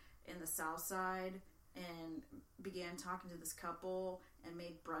bar in the South Side and began talking to this couple and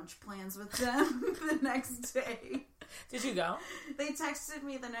made brunch plans with them the next day. Did you go? They texted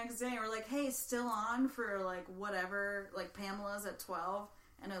me the next day and were like, hey, still on for like whatever, like Pamela's at 12.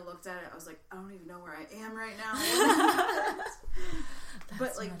 And I looked at it, I was like, I don't even know where I am right now.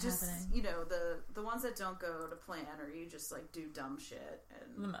 But like just happening. You know, the ones that don't go to plan, or you just like do dumb shit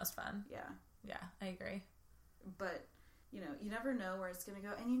and the most fun. Yeah, I agree. But you know, you never know where it's gonna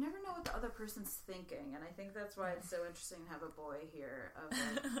go, and you never know what the other person's thinking, and I think that's why it's so interesting to have a boy here.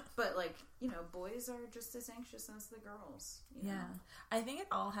 But like, you know, boys are just as anxious as the girls. You know? I think it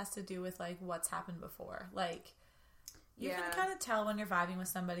all has to do with like what's happened before. Like, you can kind of tell when you're vibing with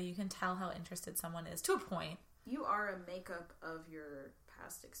somebody. You can tell how interested someone is to a point. You are a makeup of your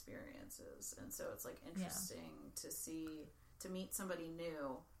past experiences, and so it's like interesting to meet somebody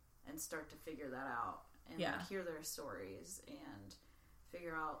new and start to figure that out. And like, hear their stories and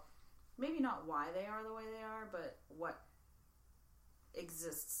figure out maybe not why they are the way they are, but what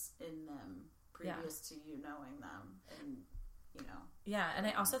exists in them previous to you knowing them, and you know. Yeah, and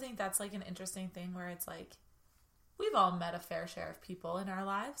I also think that's like an interesting thing where it's like we've all met a fair share of people in our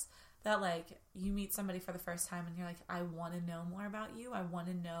lives that like you meet somebody for the first time and you're like, I want to know more about you. I want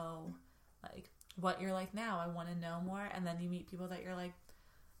to know like what you're like now. I want to know more. And then you meet people that you're like,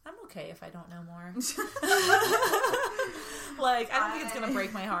 I'm okay if I don't know more. Like, I don't think it's going to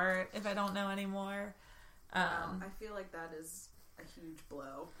break my heart if I don't know anymore. I feel like that is a huge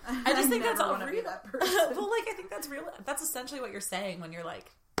blow. I just think that's all real. That person. Well, like, I think that's real. That's essentially what you're saying when you're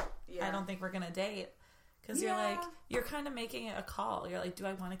like, I don't think we're going to date. Because you're like, you're kind of making it a call. You're like, do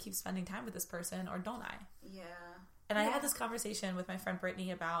I want to keep spending time with this person or don't I? Yeah. And I had this conversation with my friend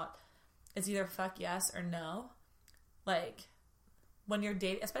Brittany about it's either fuck yes or no. Like, when you're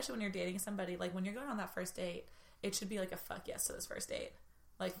dating, especially when you're dating somebody, like when you're going on that first date, it should be like a fuck yes to this first date.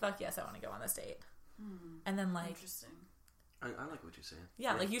 Like, fuck yes, I want to go on this date. And then like, interesting. I like what you're saying.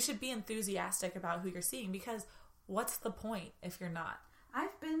 Yeah, like you should be enthusiastic about who you're seeing, because what's the point if you're not?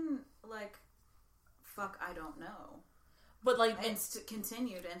 I've been like, fuck, I don't know. But like, and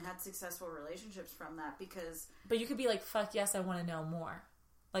continued and had successful relationships from that, because. But you could be like, fuck yes, I want to know more.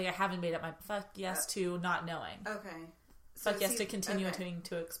 Like, I haven't made up my fuck yes to not knowing. Okay. Fuck yes to continuing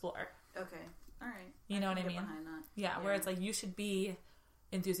to explore. Okay. All right. You know what I mean? Behind that. Yeah, where it's like you should be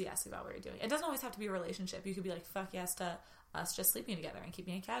enthusiastic about what you're doing. It doesn't always have to be a relationship. You could be like, fuck yes to us just sleeping together and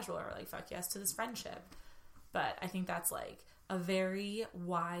keeping it casual, or like, fuck yes to this friendship. But I think that's like a very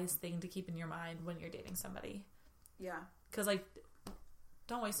wise thing to keep in your mind when you're dating somebody. Yeah. Because like,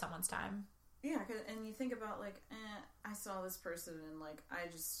 don't waste someone's time. Yeah, and you think about like, I saw this person and like,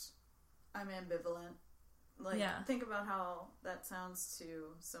 I'm ambivalent. Like, think about how that sounds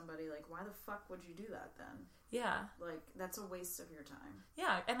to somebody. Like, why the fuck would you do that then? Yeah. Like, that's a waste of your time.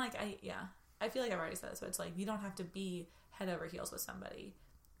 Yeah, and like, I feel like I've already said this, but it's like, you don't have to be head over heels with somebody,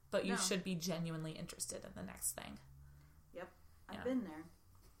 but you should be genuinely interested in the next thing. Yep. I've been there.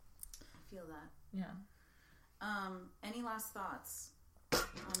 I feel that. Yeah. Any last thoughts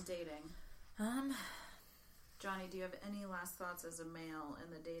on dating? Johnny, do you have any last thoughts as a male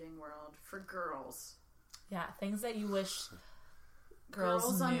in the dating world for girls? Yeah, things that you wish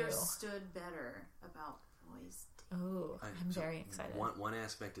girls knew. Understood better about boys. Oh, I'm very excited. One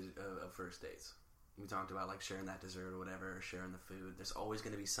aspect of first dates. We talked about like sharing that dessert or whatever, or sharing the food. There's always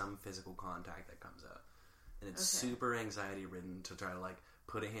going to be some physical contact that comes up. And it's super anxiety ridden to try to like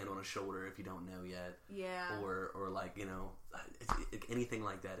put a hand on a shoulder if you don't know yet. Yeah. Or like, you know, anything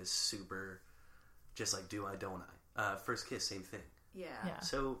like that is super just like, do I, don't I? First kiss, same thing. Yeah.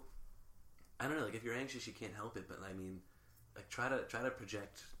 So, I don't know, like if you're anxious you can't help it, but I mean, like try to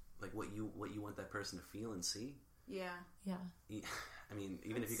project like what you want that person to feel and see. Yeah. I mean,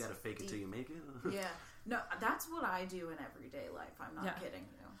 even if you gotta fake it till you make it. Yeah. No, that's what I do in everyday life. I'm not kidding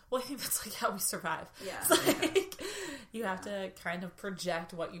you. Well, I think that's like how we survive. Yeah. It's like, you have to kind of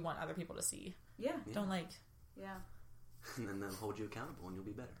project what you want other people to see. Yeah. Don't like. Yeah. And then they'll hold you accountable and you'll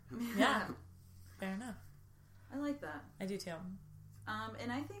be better. Yeah. Fair enough. I like that. I do too.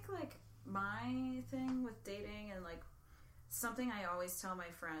 And I think like my thing with dating and like something I always tell my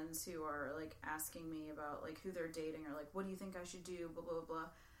friends who are like asking me about like who they're dating or like what do you think I should do, blah blah blah.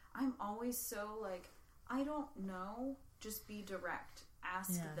 I'm always so like, I don't know, just be direct.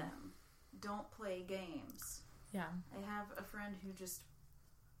 Ask them. Don't play games. Yeah. I have a friend who just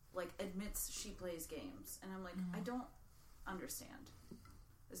like admits she plays games and I'm like, I don't understand.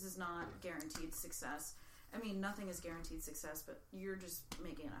 This is not guaranteed success. I mean, nothing is guaranteed success, but you're just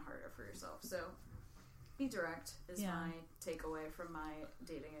making it harder for yourself. So, be direct is my takeaway from my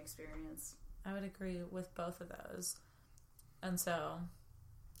dating experience. I would agree with both of those. And so,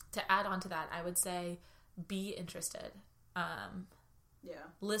 to add on to that, I would say be interested.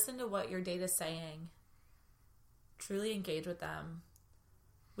 Listen to what your date is saying. Truly engage with them.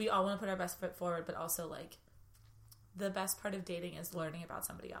 We all want to put our best foot forward, but also, like, the best part of dating is learning about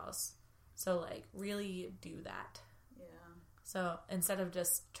somebody else. So, like, really do that. Yeah. So, instead of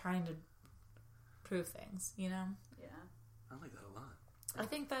just trying to prove things, you know? Yeah. I like that a lot. I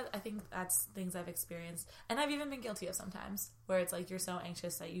think that's things I've experienced. And I've even been guilty of sometimes, where it's like you're so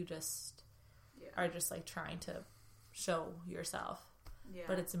anxious that you just are just, like, trying to show yourself. Yeah.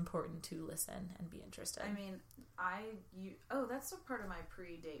 But it's important to listen and be interested. I mean, that's a part of my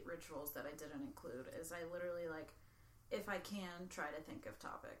pre-date rituals that I didn't include, is I literally, like, if I can, try to think of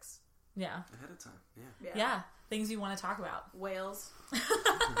topics. Yeah. Ahead of time, Yeah. Things you want to talk about. Whales.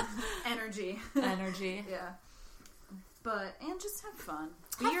 Energy. Yeah. And just have fun.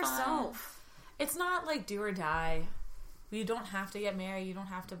 Be yourself. Fun. It's not like do or die. You don't have to get married. You don't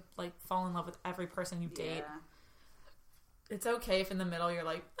have to, like, fall in love with every person you date. It's okay if in the middle you're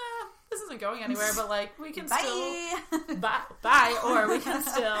like, this isn't going anywhere, but, like, we can still bye, or we can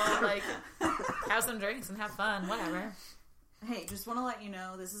still, like, have some drinks and have fun, whatever. Hey, just want to let you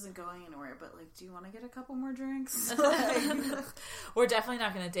know this isn't going anywhere, but, like, do you want to get a couple more drinks? We're definitely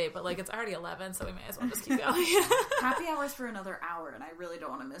not going to date, but, like, it's already 11, so we may as well just keep going. Happy hours for another hour, and I really don't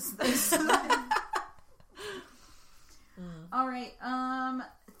want to miss this. All right.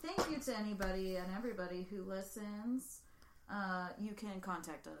 Thank you to anybody and everybody who listens. You can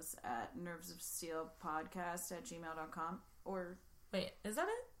contact us at nervesofsteelpodcast@gmail.com, or... Wait, is that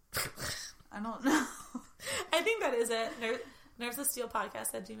it? I don't know. I think that is it.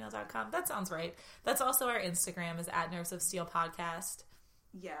 nervesofsteelpodcast@gmail.com. That sounds right. That's also our Instagram, is at nervesofsteelpodcast.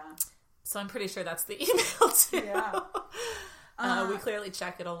 Yeah. So I'm pretty sure that's the email too. Yeah. We clearly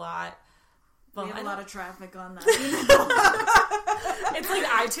check it a lot. Well, we have a lot of traffic on that. It's like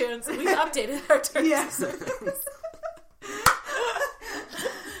iTunes. We've updated our terms. Yes.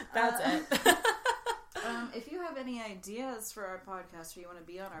 That's it. If you have any ideas for our podcast, or you want to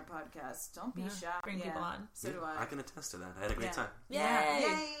be on our podcast, don't be shy. Bring people on. So do I. I can attest to that. I had a great time.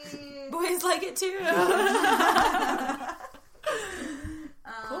 Yay! Boys like it too.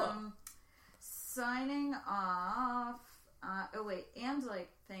 Cool. Signing off. And,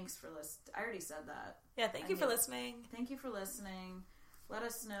 like, thanks for listening. I already said that. Yeah, thank you for listening. Thank you for listening. Let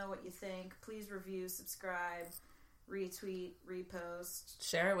us know what you think. Please review, subscribe, retweet, repost.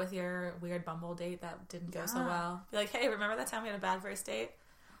 Share it with your weird Bumble date that didn't go so well. Be like, hey, remember that time we had a bad first date?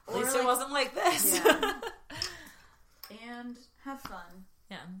 At least it wasn't like this. Yeah. And have fun.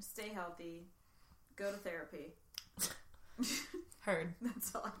 Yeah. Stay healthy. Go to therapy. Heard.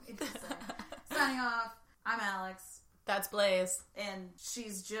 That's all I need to say. Signing off. I'm Alex. That's Blaze. And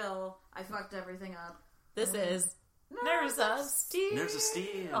she's Jill. I fucked everything up. This is Nerves of Steel. Nerves of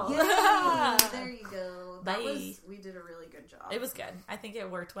Steel. Yeah. There you go. Bye. We did a really good job. It was good. I think it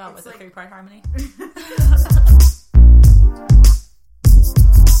worked well with a 3-part harmony.